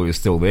why the hell we were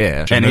still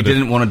there. And he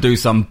didn't want to do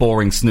some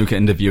boring snooker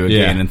interview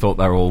again and thought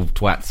they were all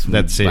twats.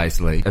 That's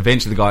basically. It.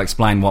 Eventually the guy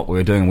explained what we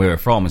were doing, where we were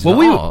from.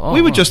 Well,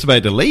 we were just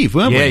about to leave,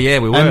 weren't we? Yeah,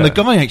 we were. And the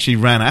guy actually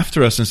ran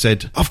after us and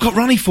said, I've got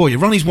Ronnie for you.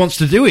 Ronnie wants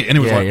to do it. And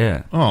it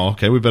was oh,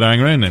 okay, we better hang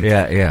around then.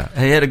 Yeah.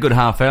 He had a good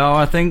half hour,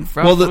 I think,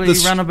 roughly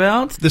ran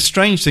about. The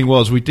strange thing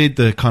was we did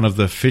the kind of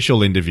the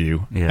official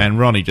interview and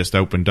Ronnie just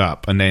opened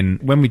up. And then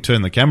when we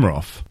turned the camera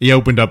off, he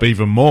opened up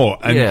even more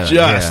and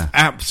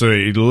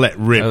absolutely let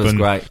rip. That was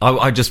great.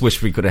 I just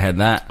wish we could have had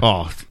that.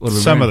 Oh,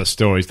 some of the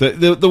stories.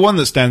 The one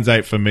that stands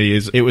out for me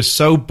is it was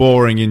so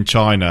boring in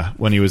China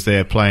when he was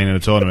there playing in a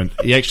tournament.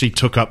 He actually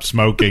took up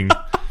smoking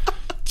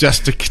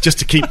just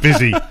to keep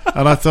busy.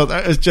 And I thought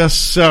that was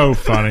just so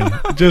funny,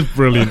 just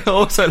brilliant. I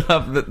also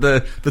love that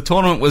the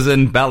tournament was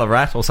in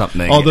Ballarat or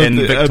something. Oh, in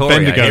Victoria,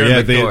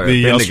 Bendigo, the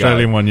Bendigo.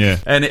 Australian one, yeah.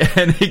 And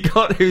he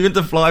went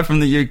to fly from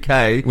the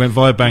UK. Went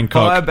via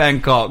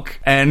Bangkok.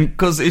 And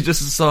because he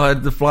just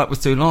decided the flight was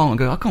too long, I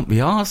go, I can't be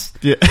arsed.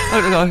 Yeah.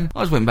 I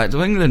just went back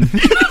to England.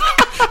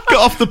 Got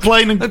off the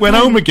plane and went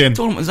home again. The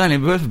tournament was only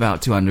worth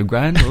about 200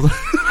 grand.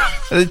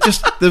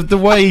 Just the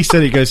way he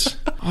said it, he goes,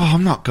 oh,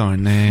 I'm not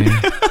going there.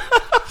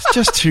 It's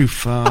just too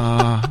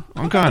far.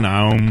 I'm going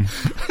home.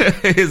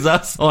 Here's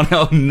us on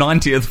our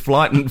 90th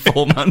flight in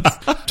 4 months.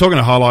 Talking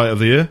a highlight of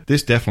the year,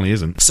 this definitely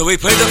isn't. So he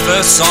played the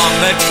first song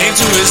that came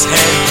to his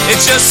head.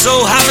 It just so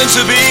happened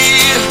to be,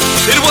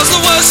 it was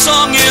the worst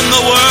song in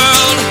the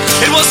world.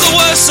 It was the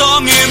worst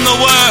song in the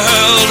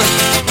world.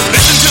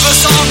 Listen to the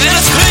song and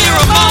it's clear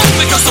you're wrong,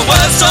 because the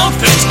words don't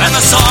fit and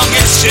the song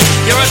is shit.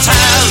 You're a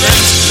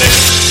talentless kid.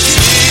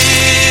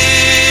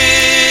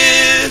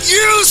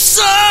 You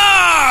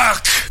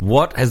suck!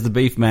 What has the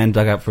Beef Man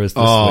dug up for us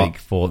this week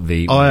for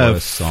the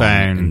worst song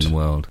in the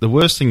world? The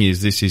worst thing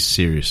is this is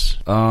serious.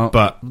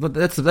 But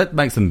that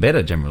makes them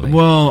better generally.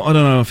 Well, I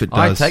don't know if it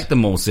does. I take them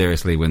more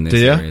seriously when they're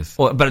serious.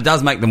 But it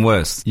does make them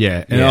worse.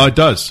 Yeah. It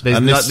does.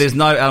 There's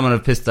no element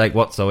of piss take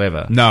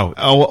whatsoever. No.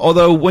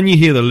 Although when you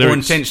hear the lyrics...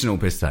 Or intentional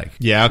piss take.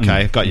 Yeah,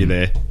 okay, got you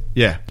there.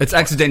 Yeah. It's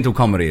accidental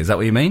comedy, is that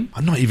what you mean?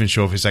 I'm not even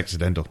sure if it's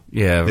accidental.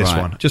 Yeah, this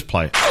one. Just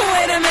play it.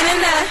 Wait a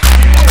minute now.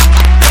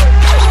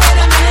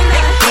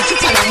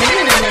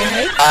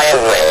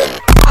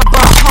 I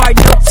bought hard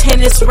no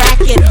tennis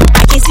racket.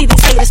 I can see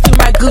these haters through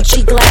my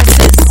Gucci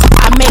glasses.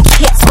 I make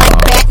hits like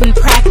batting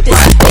practice.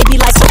 They be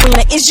like,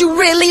 Serena, is you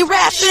really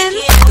rapping?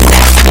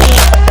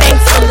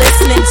 Thanks for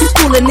listening.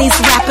 Schooling these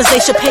rappers, they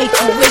should pay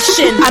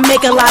tuition. I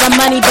make a lot of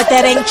money, but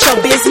that ain't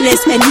your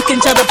business. And you can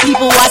tell the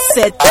people I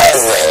said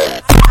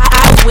this.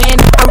 I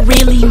win, I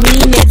really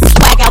mean it.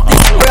 Swag out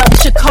this world, you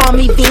should call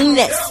me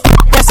Venus.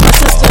 That's my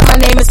sister, her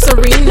name is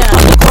Serena.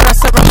 When I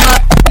serve 'em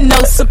up,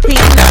 no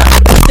subpoena.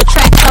 Beat the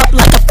track up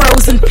like a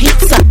frozen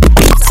pizza.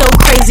 Beat so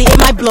crazy it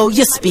might blow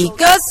your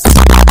speakers.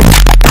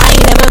 I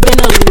ain't never been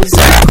a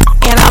loser,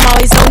 and I'm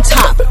always on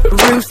top.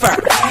 Roofer.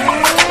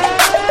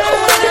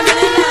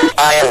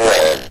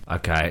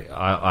 Okay,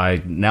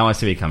 I now I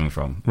see where you're coming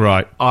from.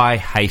 Right. I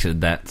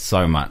hated that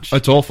so much.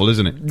 It's awful,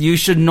 isn't it? You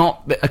should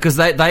not, because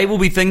they will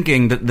be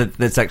thinking that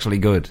that's actually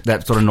good.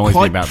 That sort of annoys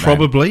me about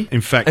probably.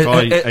 In fact,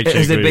 I actually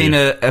has there agree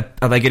been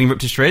are they getting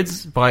ripped to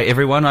shreds by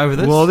everyone over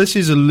this? Well, this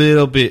is a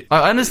little bit...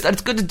 I understand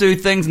it's good to do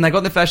things, and they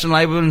got the fashion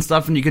label and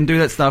stuff, and you can do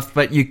that stuff,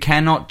 but you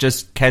cannot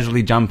just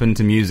casually jump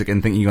into music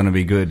and think you're going to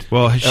be good.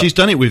 Well, she's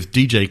done it with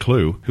DJ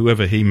Clue,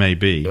 whoever he may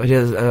be.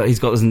 He's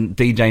got his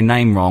DJ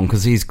name wrong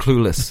because he's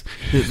clueless.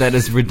 That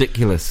is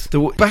ridiculous.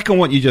 Back on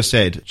what you just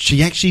said,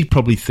 she actually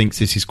probably thinks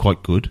this is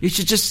quite good. You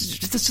should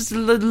just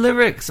the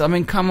lyrics. I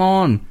mean, come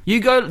on. You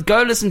go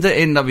listen to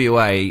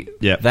NWA.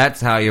 Yeah. That's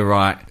how you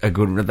write a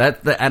good...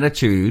 That's the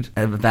attitude.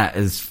 That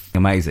is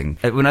amazing.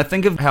 When I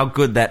think of how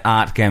good that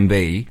art can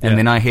be, and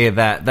then I hear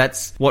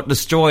that's what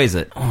destroys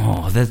it.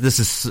 Oh, this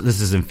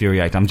is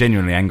infuriating. I'm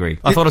genuinely angry.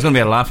 I thought I was going to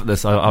be able to laugh at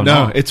this. I'm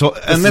not. This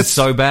is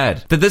so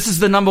bad. That this is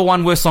the number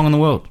one worst song in the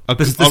world.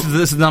 This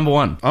is number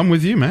one. I'm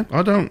with you, man.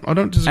 I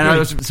don't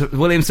disagree. And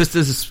William's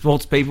sisters are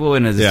sports people,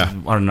 and I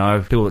don't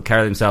know, people that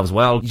carry themselves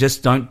well. You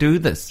just don't do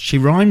this. She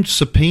rhymed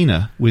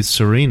subpoena with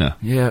Serena.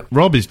 Yeah.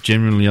 Rob is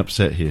genuinely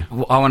upset here.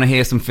 Well, I want to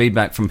hear some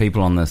feedback from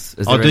people on this.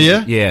 Do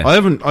you? Yeah.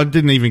 I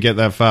didn't even get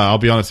that far. I'll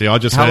be honest with you. I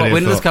just heard it.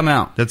 When did this come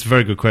out? That's a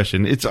very good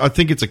question. I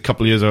think it's a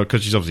couple of years old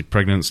because she's obviously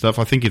pregnant and stuff.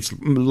 I think it's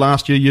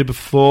last year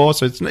before,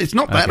 so it's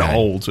not that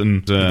old.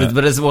 And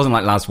but it wasn't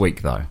like last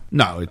week though.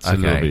 No, it's a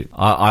little bit.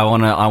 I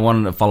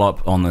want to follow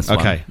up on this.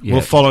 Okay, one.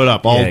 We'll follow it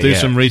up. I'll do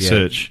some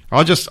research. Yeah.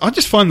 I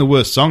just find the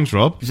worst songs,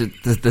 Rob.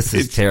 This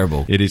is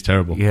terrible. It is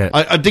terrible. Yeah.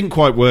 I didn't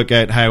quite work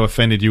out how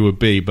offended you would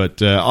be,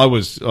 but I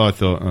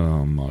thought,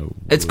 oh my.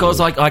 It's because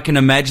I can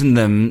imagine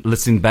them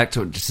listening back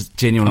to it, just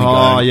genuinely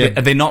going.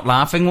 They're not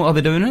laughing while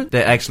they're doing it.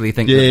 They actually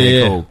think that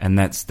they're cool, and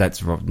that's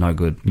no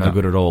good, no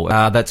good at all.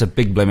 That's a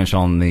big blemish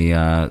on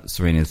the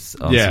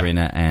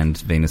Serena and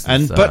Venus.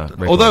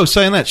 But although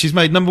saying that, she's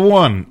made number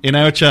one in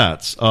our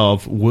charts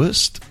of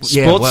worst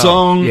sports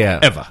song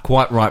ever,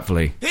 quite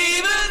rightfully.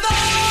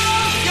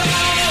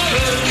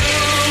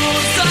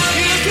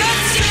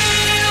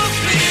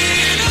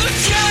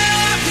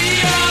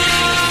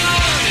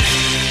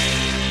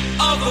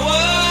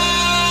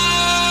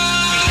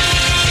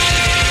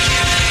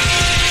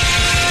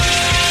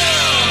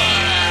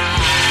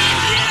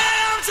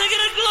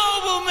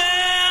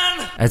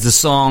 As the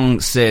song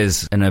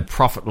says in a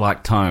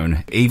prophet-like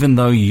tone, even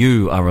though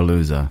you are a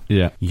loser,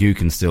 you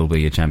can still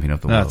be a champion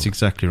of the world. That's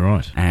exactly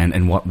right. And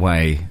in what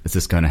way is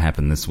this going to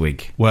happen this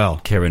week?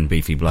 Well, Karen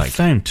Beefy Blake. I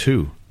found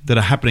two that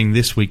are happening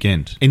this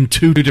weekend in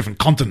two different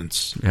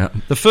continents. Yeah.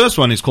 The first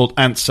one is called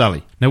Aunt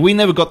Sally. Now, we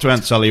never got to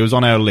Aunt Sally. It was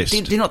on our list.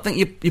 Do you not think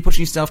you're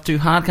pushing yourself too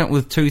hard? Come up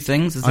with two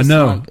things? Is this I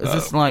know.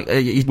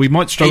 We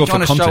might struggle for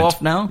content. Are you trying to show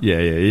off now?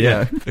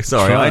 Yeah.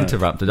 Sorry, I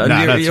interrupted.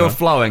 You're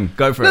flowing.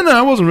 Go for it. No,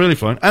 I wasn't really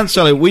flowing. Aunt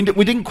Sally, we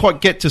didn't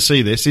quite get to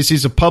see this. This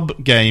is a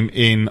pub game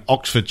in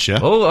Oxfordshire.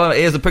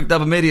 Ears are picked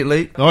up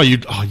immediately.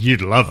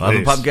 You'd love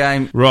this. A pub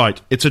game.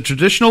 Right. It's a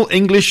traditional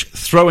English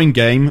throwing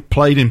game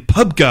played in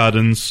pub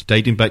gardens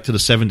dating back to the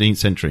 17th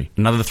century.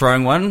 Another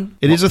throwing one?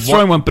 It is a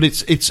throwing one, but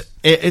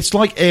it's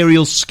like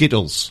aerial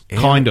skittles,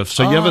 kind of.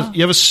 So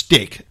you have a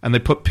stick, and they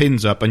put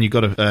pins up, and you've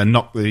got to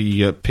knock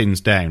the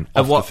pins down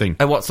off the thing.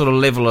 At what sort of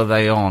level are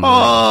they on?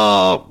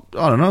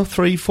 I don't know,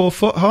 3-4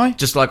 foot high?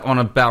 Just like on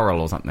a barrel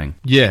or something?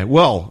 Yeah,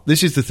 well,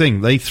 this is the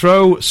thing. They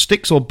throw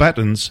sticks or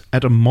batons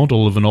at a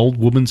model of an old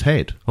woman's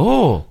head.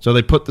 Oh. So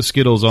they put the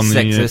skittles on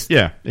Sexist.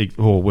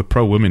 We're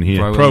pro-women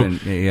here. Pro-women,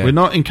 yeah. We're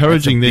not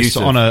encouraging this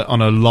on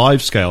a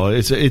live scale.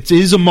 It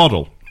is a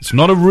model. It's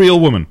not a real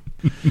woman.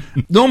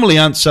 Normally,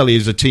 Aunt Sally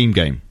is a team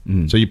game,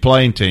 so you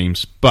play in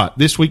teams. But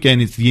this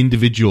weekend, it's the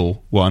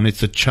individual one. It's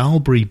the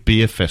Charlbury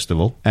Beer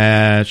Festival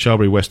at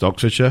Charlbury, West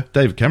Oxfordshire.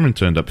 David Cameron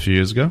turned up a few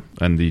years ago,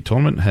 and the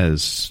tournament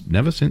has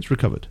never since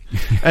recovered.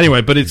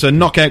 Anyway, but it's a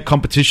knockout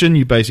competition.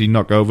 You basically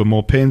knock over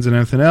more pins and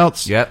everything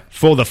else. Yep.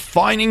 For the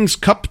Finings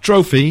Cup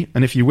trophy,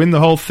 and if you win the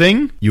whole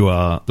thing, you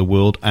are the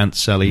World Aunt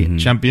Sally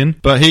champion.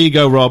 But here you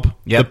go, Rob.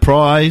 Yep. The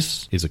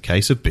prize is a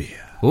case of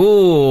beer.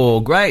 Oh,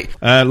 great.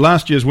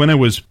 Last year's winner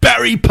was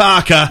Barry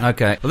Parker.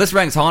 Okay. Well, this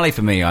ranks highly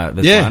for me,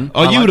 this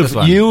one.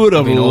 You would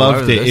have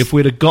loved it if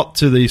we'd have got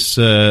to this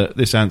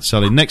Aunt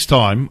Sally. Next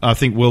time, I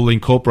think we'll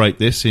incorporate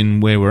this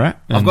in where we're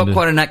at. I've got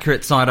quite an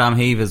accurate sidearm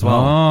heave as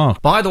well.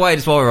 By the way,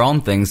 just while we're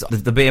on things,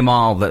 the beer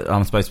mile that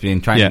I'm supposed to be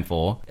in training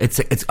for, I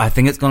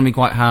think it's going to be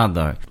quite hard,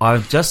 though.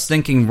 I'm just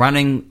thinking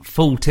running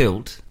full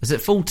tilt. Is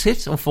it full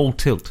tit or full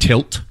tilt?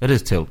 Tilt. It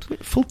is tilt.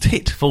 Full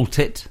tit. Full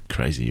tit.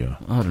 Crazy you are.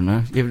 I don't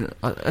know.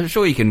 I'm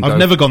sure you can I've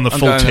never gone the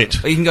full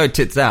tit. You can go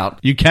tits out.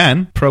 You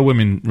can.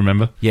 Pro-women,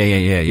 remember?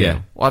 Yeah.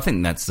 Well, I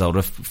think that's sort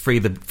of free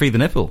the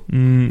nipple.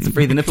 It's a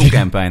free the nipple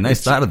campaign. They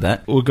started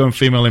that. We're going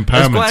female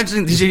empowerment. It's quite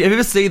interesting. Did you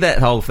ever see that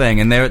whole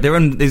thing? And they're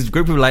in this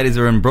group of ladies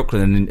are in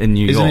Brooklyn in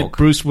New York. Isn't it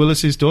Bruce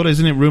Willis's daughter?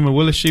 Isn't it Rumer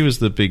Willis? She was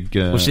the big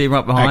was she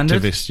right behind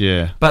activist,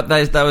 yeah. But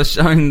they were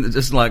showing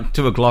just like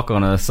 2 o'clock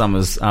on a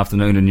summer's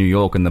afternoon in New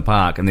York in the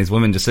park, and these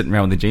women just sitting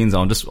around with their jeans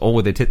on, just all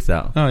with their tits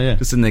out. Oh, yeah.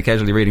 Just sitting there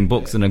casually reading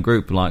books in a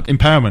group like...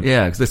 Empowerment.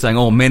 Yeah, because they're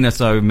saying, men are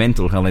so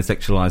mental how they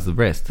sexualise the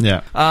breast.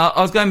 Yeah. I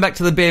was going back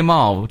to the beer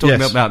mile,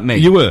 talking about me.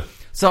 You were.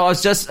 So I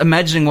was just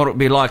imagining what it would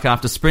be like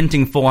after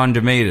sprinting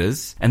 400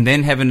 metres and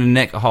then having to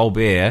neck a whole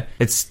beer.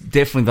 It's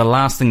definitely the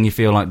last thing you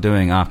feel like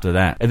doing after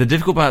that. And the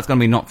difficult part's going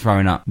to be not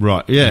throwing up.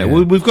 Right, yeah.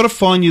 Well, we've got to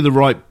find you the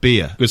right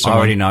beer. I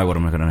already know what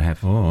I'm going to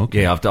have. Oh,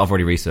 okay. Yeah, I've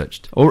already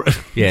researched.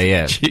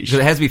 Yeah. Because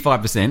it has to be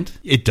 5%.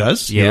 It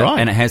does, yeah, you're right.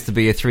 And it has to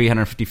be a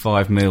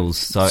 355 mils.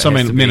 So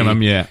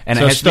minimum, yeah. And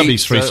so it has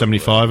Stubby's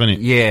 375, isn't it?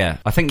 Yeah.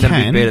 I think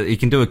that'd be better. You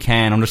can do a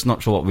can. I'm just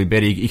not sure what would be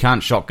better. You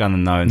can't shotgun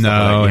and stuff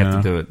like that. You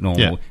have to do it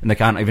normal. Yeah. And they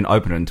can't even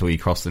open it until you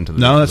cross into the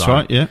that's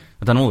right, yeah.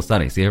 I've done all the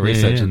studies.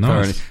 Research. Yeah,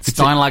 nice.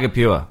 Steinlager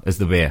Pure is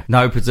the beer.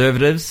 No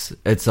preservatives.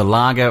 It's a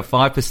lager,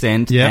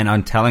 5%. And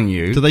I'm telling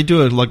you, do they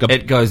do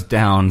it goes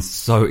down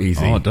so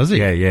easy. Oh, does it?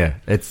 Yeah.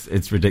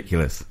 It's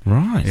ridiculous.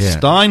 Right. Yeah.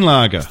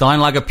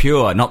 Steinlager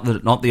Pure,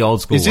 not the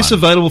old school. Is this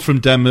available from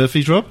Dan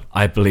Murphy's, Rob?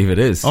 I believe it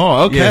is.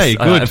 Oh, okay, yes,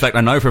 good. In fact,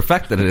 I know for a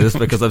fact that it is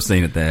because I've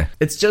seen it there.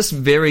 It's just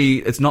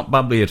it's not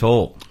bubbly at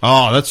all.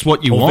 Oh, that's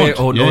what you want.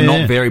 Or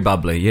not very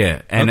bubbly,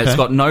 yeah. And it's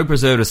got no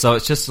preservatives, so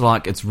it's just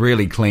like it's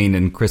really clean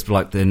and crisp,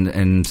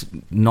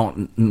 and not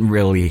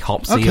really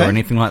hopsy or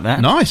anything like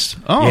that. Nice.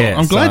 Oh, yeah,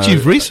 I'm glad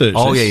you've researched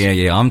this.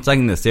 Yeah. I'm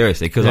taking this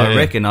seriously because I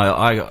reckon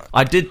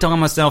I did time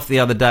myself the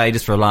other day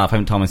just for a laugh. I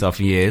haven't timed myself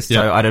for years.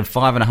 So I did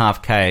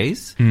 5.5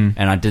 Ks and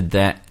I did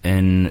that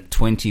in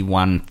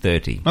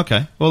 21:30.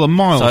 Okay. Well, a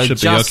mile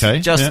should be okay.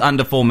 Just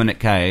under 4-minute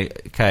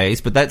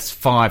Ks, but that's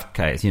 5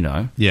 Ks,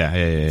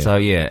 Yeah. So,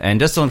 and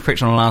just on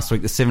correction on last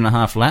week, the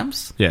 7.5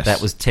 laps,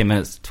 that was 10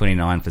 minutes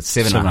 29 for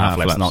 7.5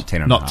 laps, not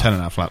 10.5. Not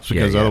 10.5 laps,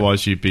 because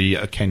otherwise you'd be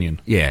a Kenyan.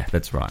 Yeah,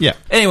 that's right. Yeah.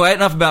 Anyway,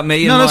 enough about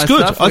me. No, that's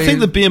good. Stuff. I think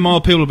the beer mile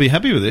people will be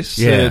happy with this.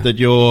 That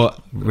you're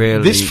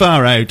really this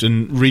far out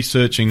and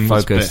researching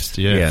what's best.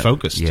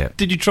 Focused. Yeah.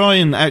 Did you try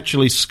and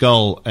actually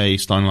scull a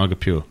Steinlager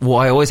Pure? Well,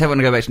 I always have when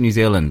I go back to New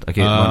Zealand. I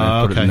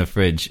put it in the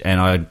fridge, and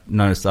I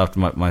noticed after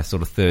my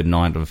sort of third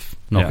night of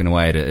knocking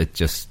away at it, it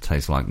just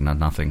tastes like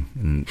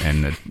nothing,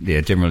 and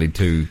generally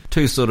two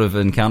sort of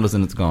encounters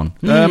and it's gone.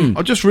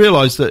 I just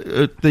realised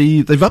that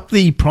they've upped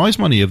the prize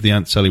money of the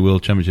Aunt Sally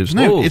World Championships.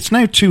 It's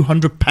now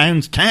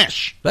 £200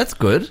 cash. That's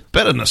good.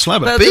 Better than a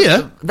slab of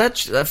beer.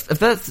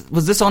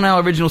 Was this on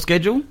our original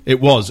schedule? It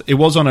was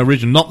on our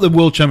original, not the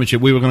World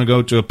Championship. We were going to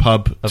go to a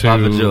pub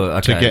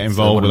to get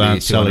involved with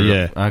Aunt Sally.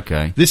 Yeah.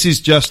 Okay. This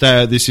is just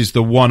this is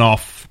the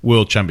one-off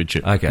World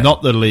Championship. Okay.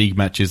 Not the league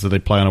matches that they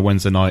play on a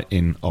Wednesday night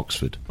in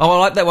Oxford. Oh, I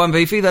like that one,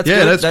 Beefy. That's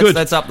good. That's good.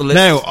 That's up the list.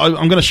 Now,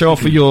 I'm going to show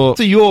off for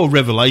your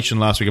revelation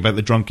last week about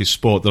the drunkest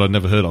sport that I'd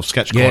never heard of,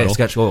 sketch coil. Yeah,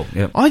 sketch coil.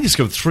 Yep. I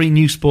discovered 3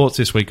 new sports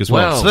this week as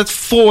well. Wow. So that's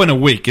 4 in a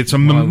week. It's a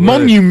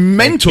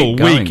monumental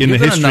week in the history. You're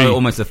going to know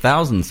almost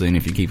 1,000 soon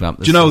if you keep up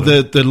this. Do you know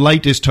the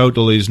latest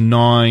total is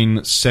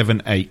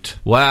 978?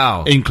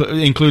 Wow.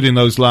 Including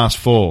those last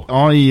 4.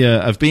 I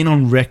have been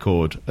on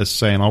record as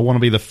saying I want to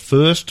be the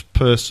first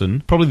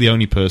person, probably the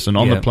only person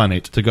on the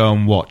planet to go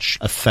and watch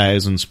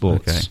 1,000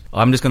 sports. Okay.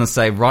 I'm just going to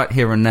say right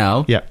here and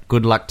now,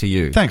 good luck to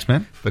you. Thanks,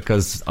 man.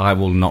 Because I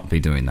will not be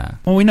doing that.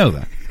 Well, we know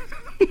that.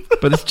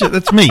 But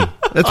that's me.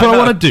 That's what I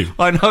want to do.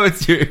 I know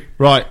it's you.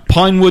 Right,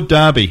 Pinewood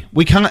Derby.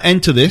 We can't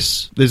enter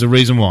this. There's a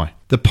reason why.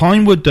 The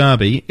Pinewood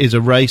Derby is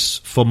a race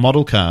for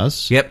model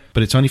cars. Yep.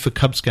 But it's only for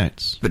Cub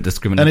Scouts. But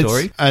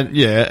discriminatory. And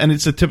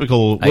it's a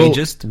typical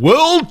ageist.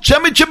 World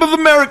Championship of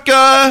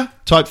America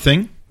type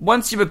thing.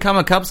 Once you become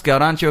a Cub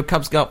Scout, aren't you a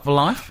Cub Scout for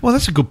life? Well,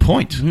 that's a good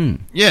point.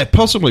 Yeah,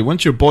 possibly.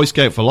 Once you're a Boy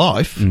Scout for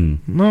life.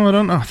 No, I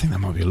don't know. I think that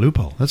might be a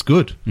loophole. That's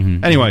good.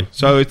 Anyway,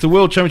 so it's the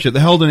World Championship.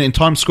 They're holding it in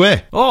Times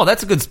Square. Oh,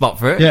 that's a good spot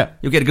for it. Yeah.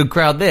 You'll get a good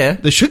crowd there.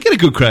 They should get a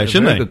good crowd,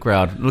 shouldn't they? Good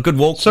crowd. A good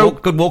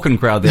walking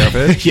crowd there, I've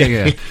heard.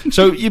 Yeah.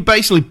 So you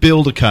basically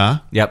build a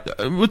car. Yep.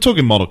 We're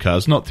talking model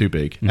cars, not too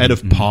big. Out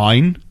of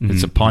pine.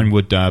 It's a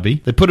Pinewood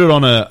Derby. They put it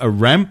on a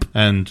ramp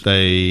and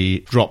they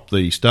drop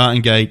the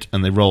starting gate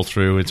and they roll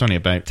through. It's only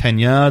about 10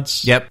 yards.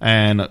 Yep.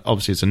 And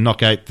obviously it's a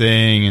knockout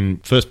thing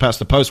and first past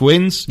the post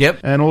wins.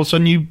 Yep. And all of a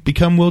sudden you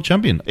become world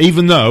champion.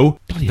 Even though...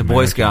 The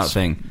Boy Scout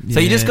thing. Yeah. So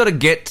you just got to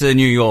get to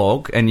New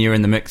York and you're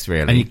in the mix,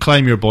 really. And you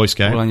claim you're a Boy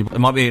Scout. Well, it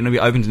might be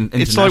open to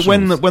It's like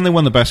when they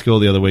won the basketball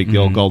the other week, the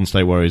old Golden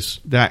State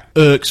Warriors. That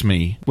irks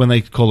me when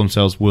they call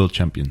themselves world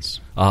champions.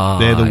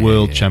 They're the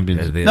world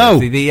champions.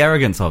 The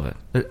arrogance of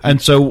it.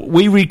 And so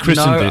we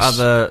rechristened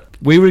this.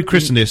 We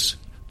rechristened this.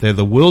 They're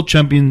the world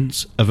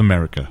champions of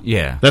America.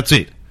 Yeah. That's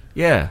it.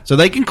 Yeah. So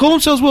they can call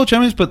themselves world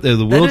champions, but they're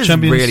the world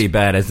champions. That's really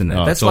bad, isn't it?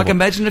 Oh, that's like,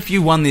 imagine if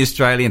you won the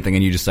Australian thing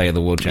and you just say you're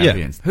the world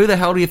champions. Yeah. Who the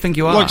hell do you think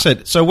you are? Like I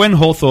said, so when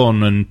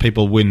Hawthorn and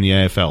people win the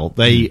AFL,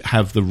 they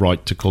have the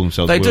right to call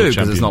themselves world champions.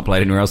 They do, because it's not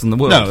played anywhere else in the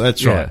world. No,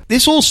 that's right.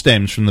 This all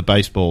stems from the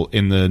baseball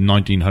in the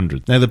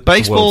 1900s. Now, the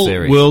baseball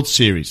World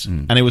Series,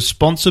 and it was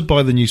sponsored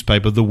by the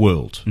newspaper The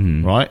World,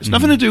 right? It's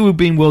nothing to do with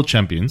being world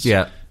champions.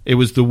 Yeah. It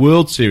was the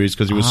World Series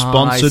because it was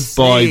sponsored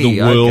by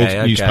the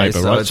World newspaper,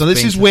 right? So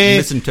this is where...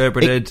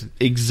 misinterpreted.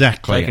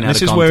 Exactly. And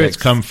this is where it's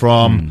come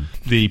from.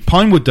 The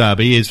Pinewood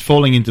Derby is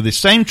falling into the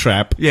same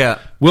trap. Yeah.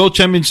 World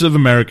Championships of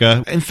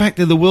America. In fact,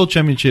 they're the World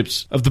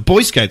Championships of the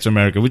Boy Scouts of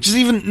America, which is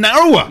even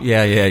narrower.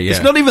 Yeah.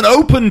 It's not even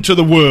open to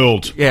the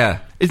world. Yeah.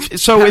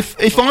 So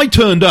if I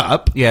turned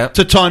up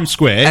to Times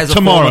Square as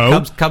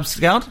tomorrow... As a Cub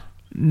Scout?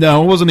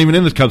 No, I wasn't even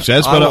in the Cub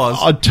Scouts, but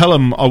I'd tell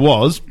them I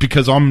was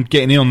because I'm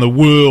getting in on the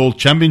World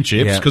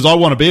Championships because I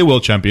want to be a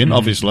world champion,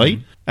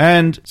 obviously.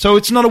 And so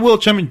it's not a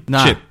world championship.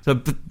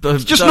 No.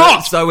 It's just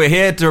not. So we're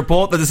here to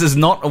report that this is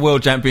not a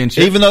world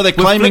championship. Even though they're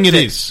claiming it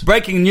is.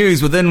 Breaking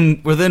news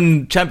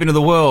within Champion of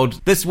the World.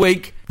 This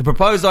week, the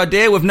proposed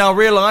idea, we've now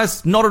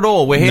realised, not at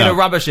all. We're here to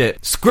rubbish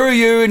it. Screw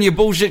you and your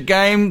bullshit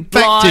game.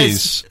 Fact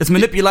is. It's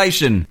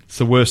manipulation. It's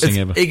the worst thing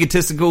ever.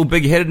 Egotistical,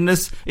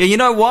 big-headedness. Yeah, you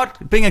know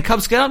what? Being a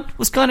Cub Scout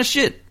was kind of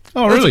shit.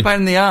 Oh, really? It was a pain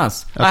in the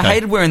ass. Okay. I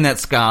hated wearing that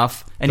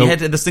scarf, and you had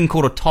this thing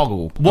called a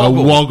toggle.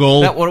 Woggle. A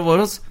woggle. That what it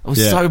was? It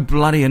was so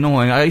bloody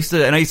annoying. I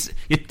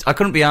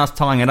couldn't be asked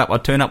tying it up.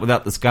 I'd turn up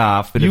without the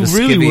scarf, but it was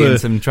skivvy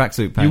and some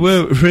tracksuit pants.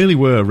 You really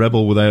were a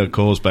rebel without a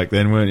cause back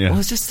then, weren't you? Well, it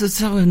was just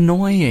so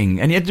annoying.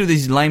 And you had to do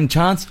these lame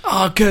chants.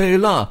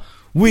 Kayla,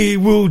 we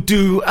will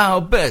do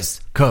our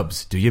best.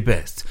 Cubs, do your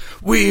best.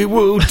 We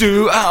will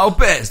do our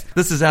best.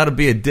 This is how to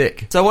be a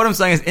dick. So what I'm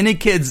saying is, any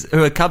kids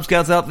who are Cub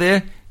Scouts out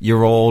there,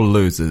 you're all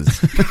losers.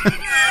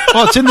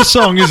 Well, it's in the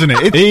song, isn't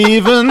it?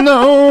 Even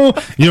though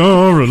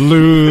you're a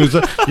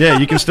loser. Yeah,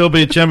 you can still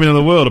be a champion of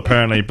the world,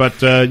 apparently.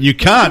 But you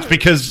can't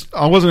because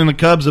I wasn't in the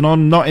Cubs and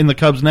I'm not in the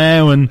Cubs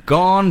now. And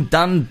gone,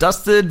 done,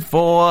 dusted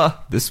for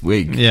this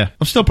week. Yeah,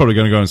 I'm still probably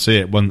going to go and see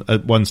it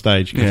at one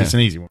stage because it's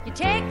an easy one. You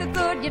take the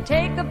good, you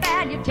take the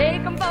bad, you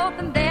take them both,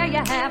 and there you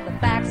have the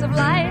facts of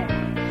life.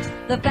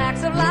 The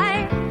facts of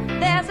life.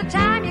 There's a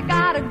time you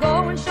gotta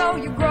go and show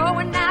you grow,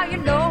 and now you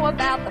know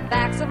about the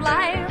facts of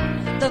life.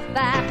 The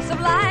facts of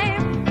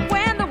life.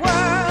 When the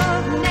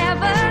world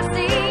never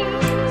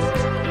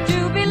seems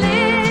to be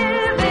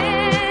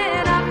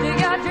living up to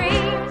your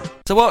dreams.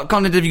 So what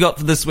content have you got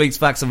for this week's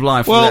Facts of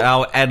Life? Well, for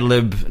our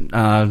ad-lib,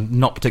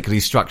 not particularly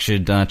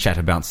structured chat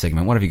about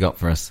segment. What have you got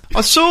for us?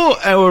 I saw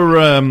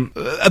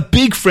a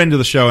big friend of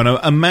the show and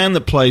a man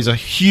that plays a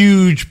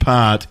huge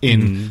part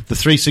in the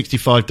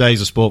 365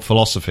 Days of Sport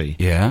philosophy.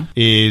 Yeah.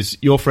 Is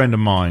your friend of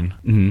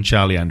mine,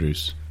 Charlie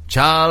Andrews.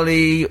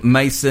 Charlie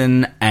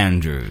Mason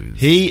Andrews.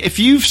 If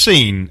you've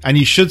seen, and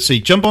you should see,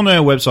 jump on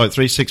our website,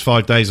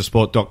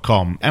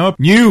 365daysofsport.com. Our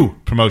new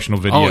promotional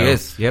video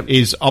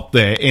is up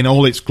there in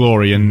all its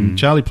glory, and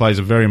Charlie plays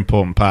a very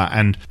important part.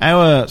 And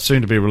our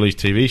soon-to-be-released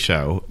TV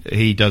show,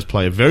 he does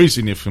play a very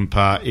significant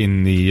part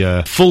in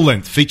the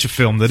full-length feature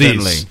film that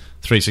is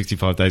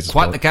 365 Days of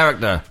Sport. Quite the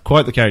character.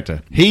 Quite the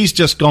character. He's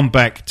just gone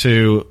back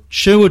to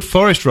Sherwood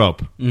Forest,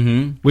 Rob,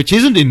 which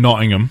isn't in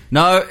Nottingham.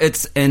 No,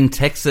 it's in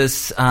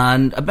Texas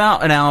and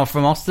about an hour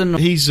from Austin.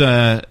 He's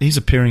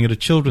appearing at a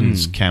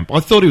children's camp.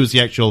 I thought it was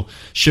the actual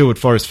Sherwood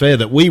Forest Fair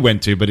that we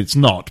went to, but it's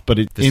not. But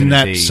it's in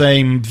that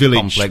same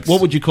village. Complex.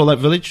 What would you call that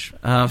village?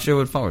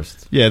 Sherwood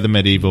Forest. Yeah, the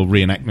medieval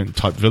reenactment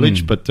type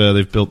village, but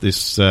they've built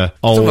this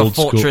old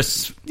fortress.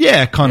 School.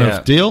 Yeah, kind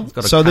of deal.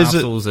 So there's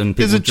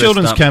a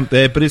children's camp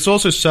there, but it's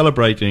also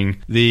celebrating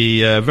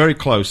the very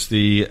close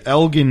the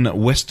Elgin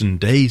Western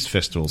Days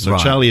Festival. So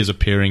Charlie is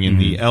appearing in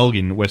the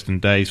Elgin Western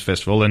Days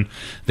Festival, and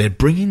they're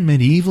bringing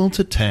medieval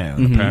to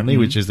town, apparently,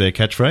 which is their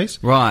catchphrase.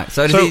 Right.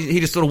 So he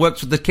just sort of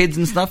works with the kids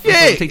and stuff?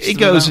 Yeah, he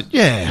goes,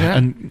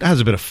 and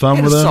has a bit of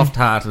fun with them.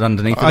 Soft-hearted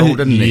underneath it all,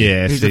 didn't he?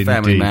 Yes, he's a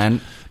family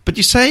man. But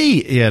you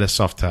say he had a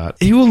soft heart.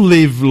 He will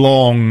live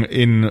long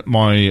in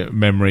my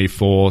memory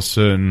for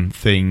certain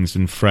things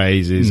and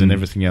phrases and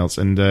everything else.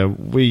 And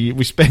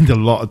we spend a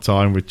lot of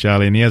time with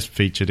Charlie, and he has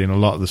featured in a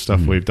lot of the stuff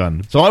we've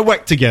done. So I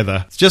whacked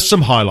together just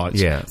some highlights.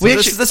 Yeah. So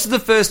this is the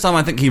first time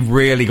I think he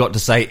really got to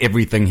say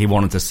everything he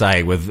wanted to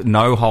say with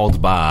no holds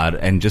barred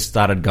and just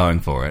started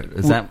going for it.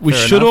 Is that we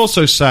fair should enough?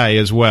 also say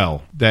as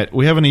well that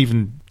we haven't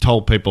even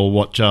told people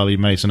what Charlie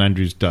Mason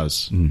Andrews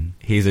does.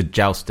 He's a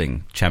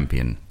jousting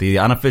champion, the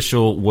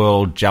unofficial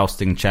world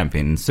jousting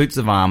champion. Suits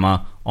of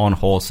armour, on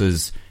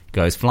horses,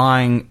 goes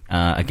flying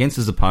against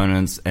his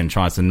opponents and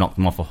tries to knock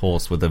them off a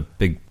horse with a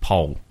big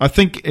pole. I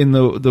think in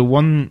the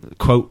one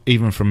quote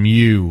even from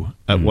you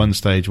at one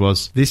stage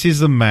was, "This is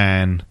the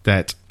man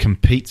that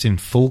competes in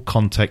full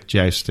contact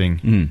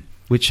jousting."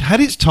 Which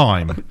had its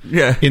time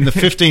in the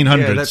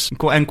 1500s.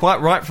 And quite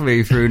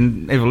rightfully,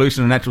 through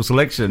evolution and natural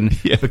selection,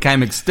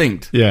 became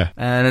extinct. Yeah.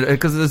 And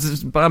because there's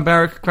this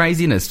barbaric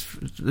craziness.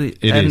 He's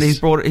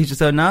just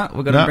said,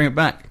 we're going to bring it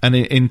back. And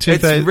in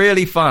 2000... It's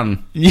really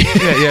fun.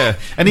 Yeah.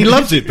 And he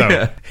loves it,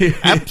 though. He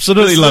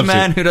absolutely loves it. This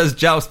is the man who does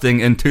jousting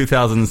in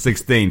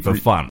 2016 for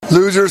fun.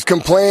 Losers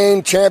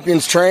complain,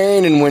 champions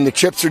train, and when the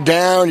chips are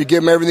down, you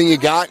give them everything you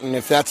got, and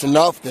if that's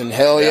enough, then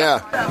hell yeah.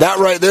 That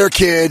right there,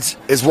 kids,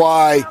 is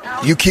why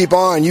you keep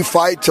on. You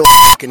fight till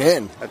fucking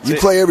end. You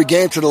play every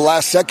game to the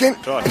last second.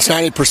 It's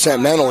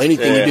 90% mental,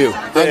 anything you do.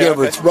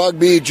 Whether it's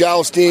rugby,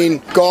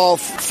 jousting,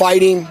 golf,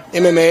 fighting,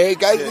 MMA.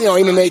 Guys,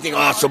 MMA think,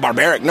 it's so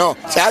barbaric. No,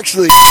 it's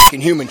actually fucking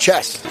human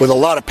chess with a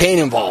lot of pain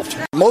involved.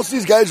 Most of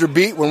these guys are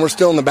beat when we're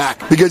still in the back.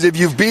 Because if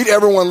you've beat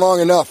everyone long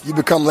enough, you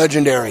become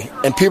legendary.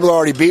 And people are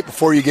already beat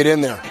before you get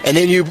in there. And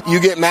then you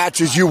get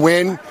matches, you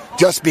win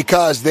just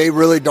because they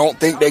really don't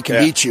think they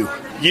can beat you.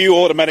 You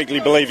automatically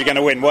believe you're going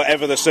to win,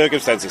 whatever the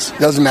circumstances.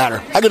 Doesn't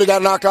matter. I could have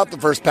got knocked out the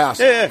first pass.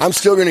 Yeah. I'm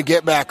still going to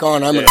get back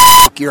on. I'm going to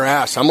fuck your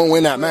ass. I'm going to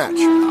win that match.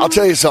 I'll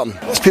tell you something.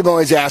 People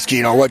always ask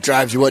you, what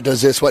drives you, what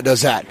does this, what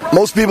does that.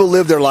 Most people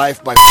live their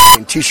life by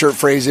t-shirt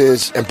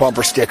phrases and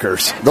bumper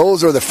stickers.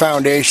 Those are the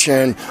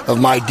foundation of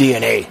my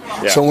DNA.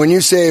 Yeah. So when you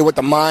say what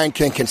the mind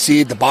can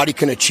conceive, the body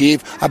can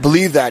achieve, I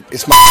believe that.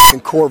 It's my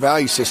core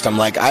value system.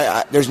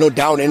 There's no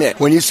doubt in it.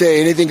 When you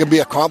say anything can be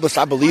accomplished,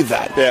 I believe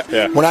that.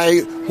 Yeah. When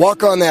I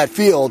walk on that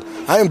field,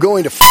 I am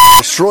going to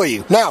destroy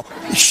you. Now,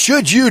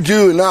 should you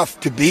do enough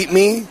to beat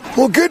me?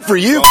 Well, good for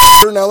you.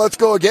 Now let's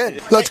go again.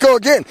 Let's go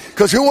again.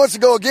 Because who wants to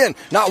go again?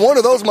 Not one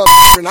of those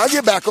motherfuckers. And I'll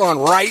get back on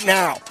right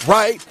now.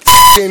 Right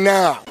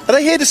now. Are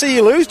they here to see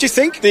you lose, do you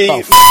think? They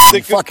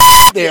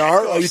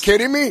are. Are you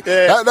kidding me?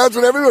 Yeah. That's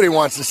what everybody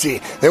wants to see.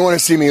 They want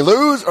to see me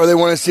lose, or they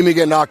want to see me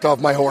get knocked off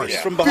my horse.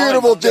 Yeah. From behind,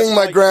 beautiful thing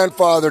my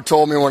grandfather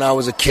told me when I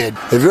was a kid.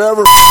 If you're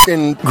ever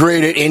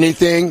great at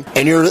anything,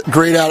 and you're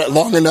great at it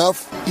long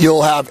enough,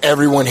 you'll have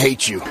everyone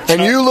hate you.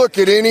 And you look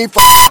at any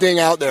thing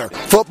out there,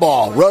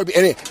 football, rugby,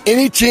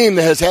 any team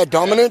that has had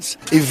dominance,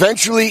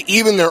 eventually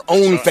even their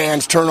own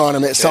fans turn on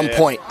them at some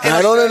point. And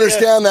I don't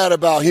understand that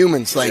about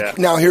humans.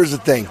 Now here's the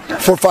thing.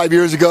 4 or 5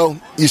 years ago,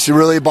 it used to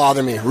really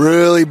bother me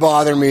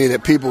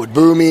that people would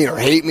boo me or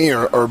hate me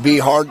or be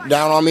hard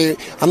down on me.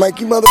 I'm like,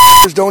 you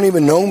motherfuckers don't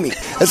even know me.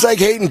 It's like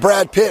hating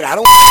Brad Pitt. I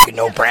don't fucking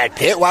know Brad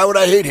Pitt. Why would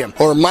I hate him?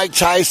 Or Mike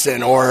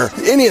Tyson or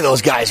any of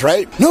those guys,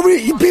 right?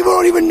 People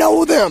don't even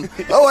know them.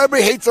 Oh,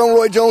 everybody hates on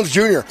Roy Jones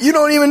Jr. You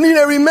never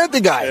even met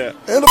the guy. Yeah.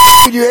 And the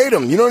f*** did you hate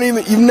him?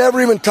 You've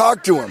never even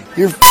talked to him.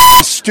 You're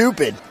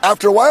stupid.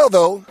 After a while,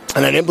 though,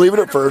 and I didn't believe it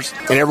at first,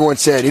 and everyone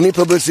said, any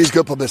publicity is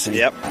good publicity.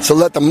 Yep. So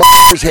let the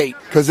motherfuckers hate,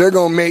 because they're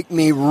going to make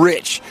me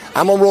rich.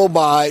 I'm going to roll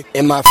by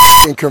in my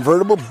f***ing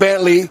convertible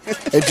Bentley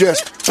and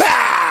just,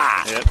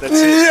 Yeah,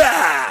 that's it.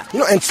 Yeah.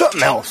 And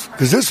something else,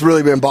 because this has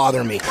really been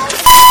bothering me.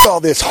 All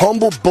this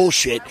humble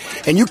bullshit,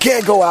 and you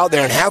can't go out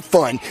there and have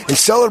fun and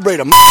celebrate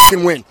a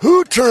f***ing win.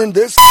 Who turned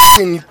this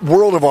f***ing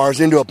world of ours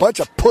into a bunch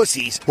of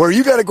pussies where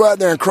you got to go out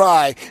there and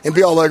cry and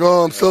be all like,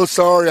 oh, I'm so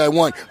sorry I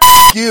won.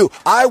 you.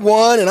 I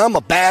won, and I'm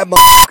a bad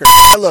motherfucker.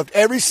 I loved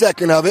every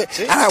second of it,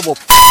 and I will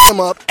him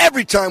up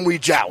every time we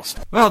joust.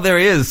 Well, there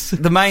he is.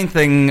 The main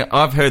thing,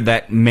 I've heard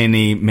that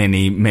many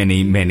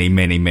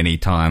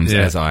times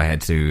as I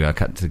had to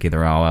cut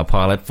together our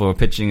pilot for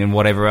pitching and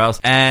whatever else.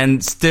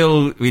 And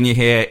still, when you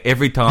hear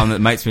every time that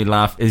makes me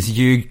laugh is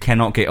you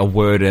cannot get a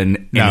word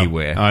in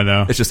anywhere. I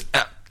know. It's just...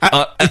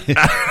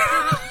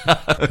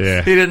 He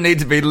didn't need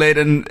to be led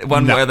in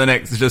one way or the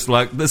next. It's just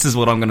like, this is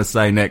what I'm going to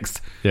say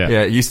next.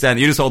 Yeah, you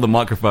just hold the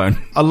microphone.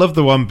 I love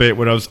the one bit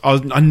where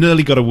I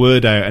nearly got a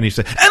word out, and he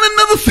said, and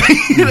another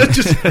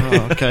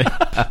thing. Okay.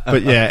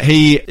 But yeah,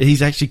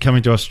 he's actually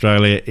coming to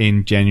Australia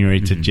in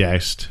January to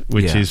joust,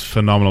 which is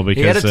phenomenal.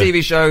 Because he had a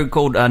TV show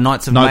called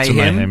Nights of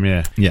Mayhem.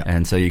 Yeah.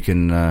 And so you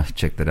can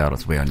check that out.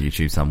 It's way on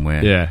YouTube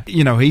somewhere. Yeah.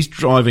 You know, he's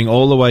driving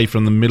all the way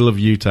from the middle of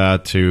Utah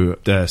to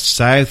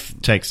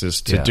South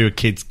Texas to do a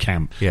kids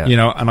camp. Yeah. You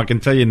know, and I can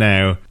tell you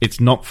now, it's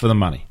not for the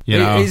money. You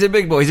know? He's a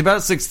big boy. He's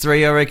about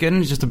 6'3", I reckon.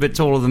 He's just a bit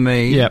taller than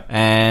me. Yep.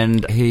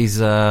 And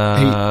he's, or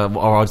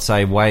I'd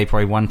say weigh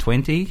probably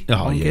 120. Oh,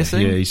 I'm yeah.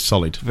 guessing. Yeah, he's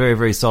solid. Very,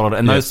 very solid.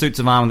 And those suits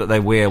of armour that they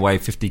wear weigh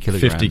 50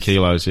 kilograms. 50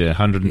 kilos,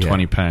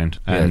 120 pound.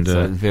 And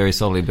very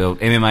solidly built.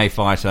 MMA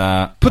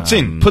fighter. Puts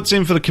in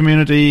for the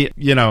community,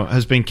 you know,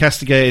 has been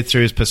castigated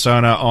through his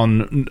persona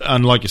on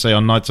like you say,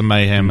 on Nights of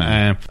Mayhem.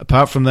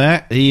 Apart from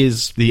that, he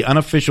is the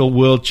unofficial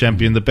world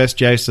champion, the best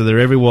jouster there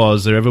ever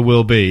was, there ever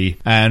will be.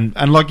 And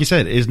like you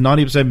said, is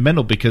 90%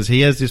 mental because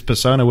he has this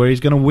persona where he's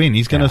going to win.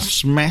 He's going to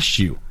smash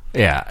you.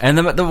 Yeah, and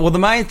the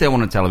main thing I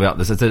want to tell about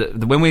this is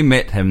that when we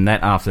met him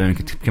that afternoon,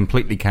 it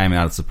completely came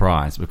out of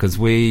surprise because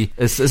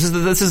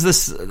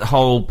this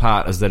whole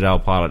part is that our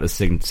pilot is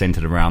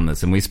centered around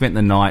this, and we spent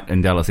the night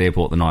in Dallas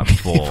Airport the night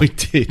before. We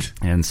did,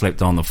 and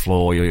slept on the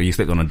floor. You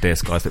slept on a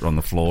desk. I slept on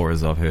the floor,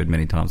 as I've heard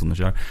many times on the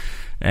show.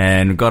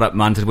 And got up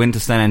Monday, went to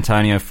San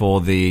Antonio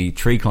for the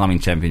tree climbing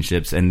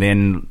championships, and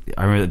then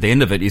I remember at the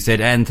end of it, you said,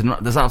 and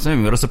this afternoon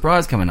we've got a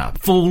surprise coming up.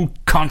 Full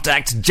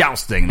contact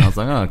jousting. And I was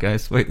like, oh, okay,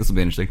 sweet, this will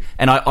be interesting.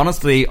 And I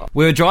honestly,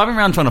 we were driving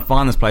around trying to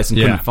find this place and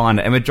couldn't find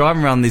it. And we're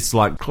driving around this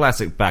like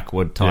classic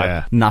backward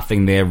type,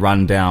 nothing there,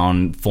 run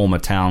down former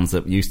towns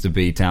that used to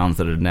be towns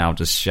that are now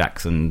just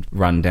shacks and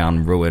run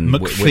down ruin.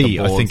 McPhee,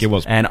 I think it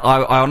was. And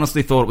I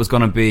honestly thought it was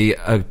going to be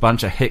a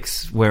bunch of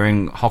hicks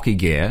wearing hockey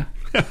gear.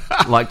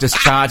 Like just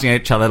charging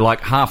at each other,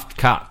 like half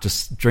cut,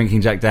 just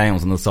drinking Jack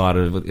Daniels on the side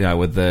of, you know,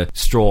 with the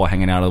straw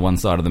hanging out of one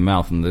side of the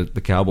mouth and the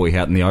cowboy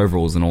hat and the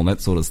overalls and all that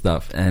sort of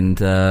stuff.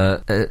 And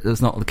it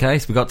was not the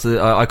case. We got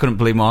to, I couldn't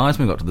believe my eyes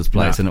when we got to this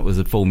place, and it was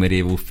a full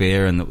medieval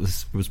fair, and it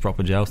was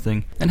proper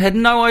jousting, and had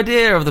no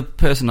idea of the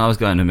person I was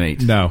going to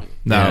meet. No,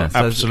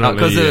 absolutely.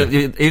 Because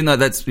even though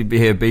that's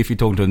here Beefy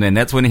talking to him, then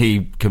that's when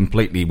he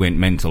completely went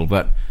mental.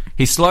 But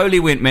he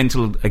slowly went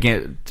mental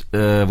again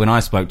when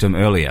I spoke to him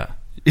earlier.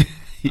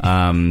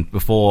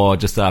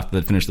 Just after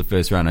they finished the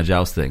first round of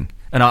jousting.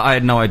 And I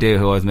had no idea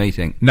who I was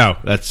meeting. No,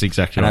 that's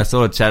exactly right. And I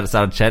sort of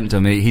started chatting to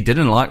him. He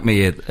didn't like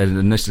me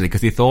initially because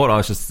he thought I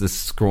was just this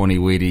scrawny,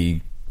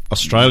 weedy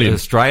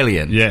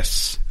Australian.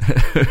 Yes.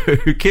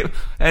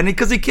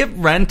 Because he kept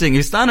ranting. He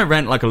was starting to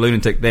rant like a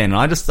lunatic then, and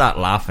I just start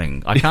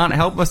laughing. I can't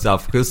help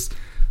myself because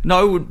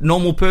no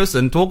normal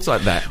person talks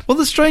like that. Well,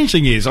 the strange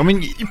thing is, I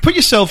mean, you put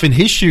yourself in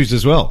his shoes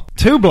as well.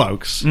 Two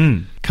blokes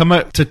come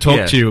out to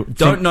talk to you.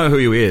 Don't know who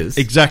he is.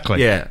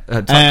 Exactly. Yeah.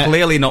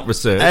 Clearly not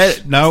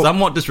researched. No.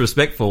 Somewhat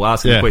disrespectful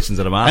asking questions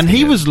that I'm asking. And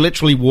he was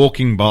literally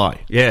walking by.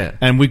 Yeah.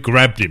 And we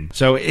grabbed him.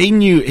 So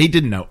he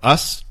didn't know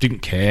us, didn't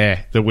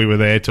care that we were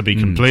there, to be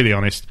completely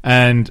honest.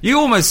 And you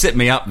almost set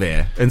me up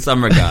there in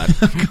some regard.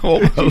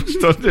 Almost.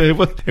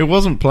 It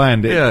wasn't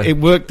planned. It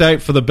worked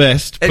out for the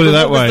best, put it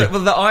that way.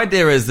 The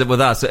idea is that with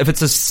us, if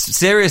it's a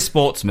serious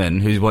sportsman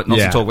who wants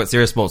to talk about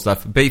serious sports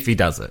stuff, Beefy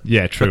does it.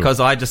 Yeah, true.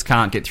 Because I just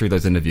can't get through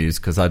those interviews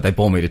because they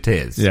bore me to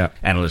tears. Yeah.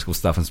 Analytical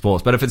stuff and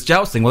sports. But if it's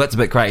jousting, well, that's a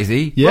bit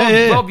crazy.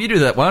 Rob, you do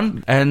that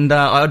one. And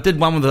I did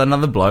one with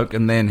another bloke,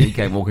 and then he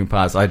came walking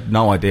past. I had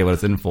no idea what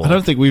it's in for. I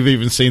don't think we've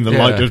even seen the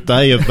light of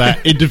day of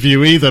that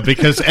interview either,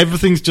 because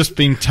everything's just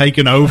been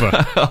taken over.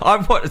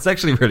 It's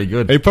actually really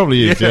good. It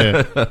probably is,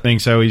 yeah.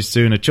 So he's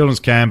doing a children's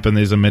camp, and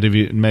there's a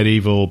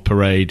medieval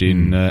parade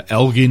in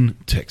Elgin,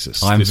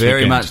 Texas. I'm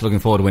very much looking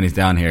forward to when he's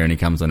down here and he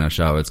comes on our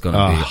show. It's going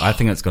to be. I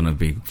think it's going to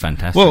be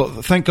fantastic. Well,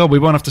 thank God we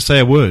won't have to say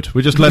a word.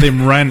 We just let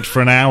him rant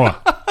for an hour.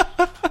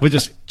 We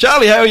just,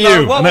 Charlie, how are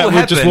you? What and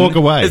we'll just walk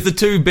away. Is the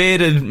two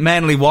bearded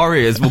manly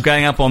warriors will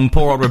gang up on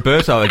poor old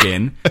Roberto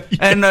again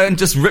and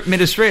just rip me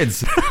to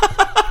shreds.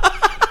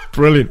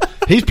 Brilliant.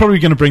 He's probably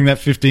going to bring that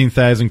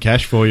 15,000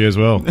 cash for you as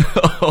well.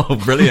 Oh,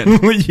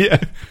 brilliant.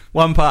 Yeah.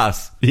 One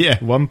pass.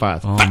 Yeah, one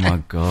pass. Oh,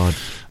 my God.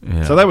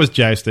 Yeah. So that was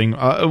jousting.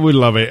 We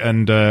love it,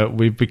 and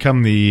we've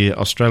become the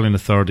Australian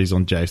authorities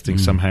on jousting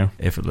somehow.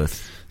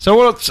 Effortless.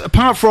 So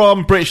apart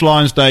from British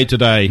Lions Day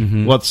today,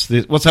 what's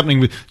happening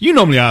with... You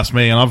normally ask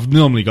me, and I've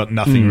normally got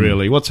nothing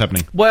really. What's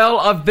happening? Well,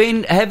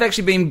 have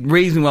actually been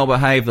reasonably well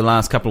behaved the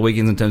last couple of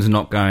weekends in terms of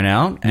not going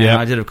out. And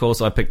I did, of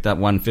course, I picked up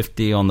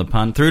 150 on the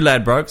punt through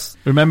Ladbrokes.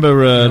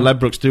 Remember,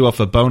 Ladbrokes do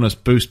offer bonus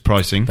boost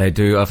pricing. They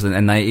do,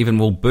 and they even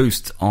will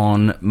boost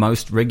on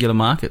most regular regular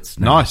markets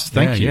now. Nice.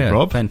 Thank you,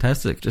 Rob.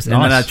 Fantastic. Just nice.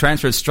 And then I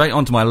transfer it straight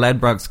onto my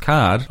Ladbrokes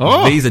card,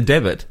 Visa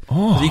debit.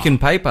 So you can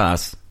pay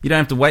pass. You don't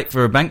have to wait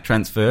for a bank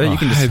transfer. You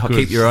can just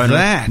keep your own.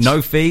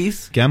 No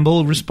fees.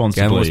 Gamble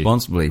responsibly. Gamble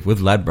responsibly with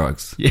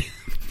Ladbrokes. Yeah.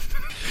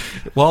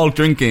 While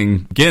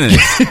drinking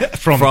Guinness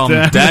from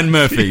Dan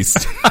Murphy's.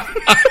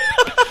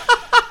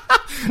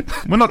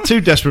 We're not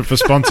too desperate for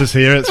sponsors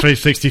here at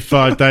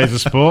 365 Days of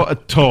Sport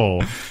at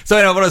all. So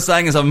what I was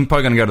saying is I'm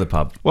probably going to go to the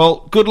pub.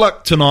 Well, good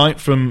luck tonight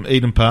from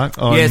Eden Park.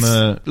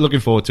 I'm looking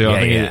forward to it. I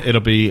think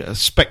it'll be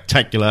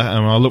spectacular,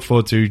 and I'll look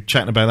forward to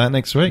chatting about that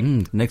next week.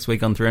 Next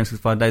week on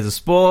 365 Days of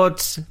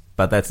Sport,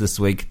 but that's this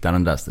week, done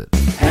and dusted.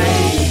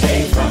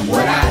 Hey, from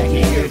what I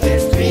hear,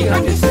 there's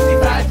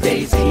 365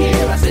 days a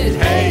year. I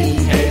said,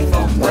 hey,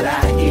 from what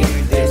I hear,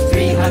 there's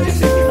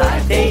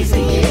 365 days a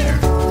year.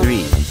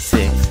 3,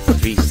 6,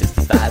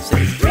 365,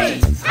 6, 3.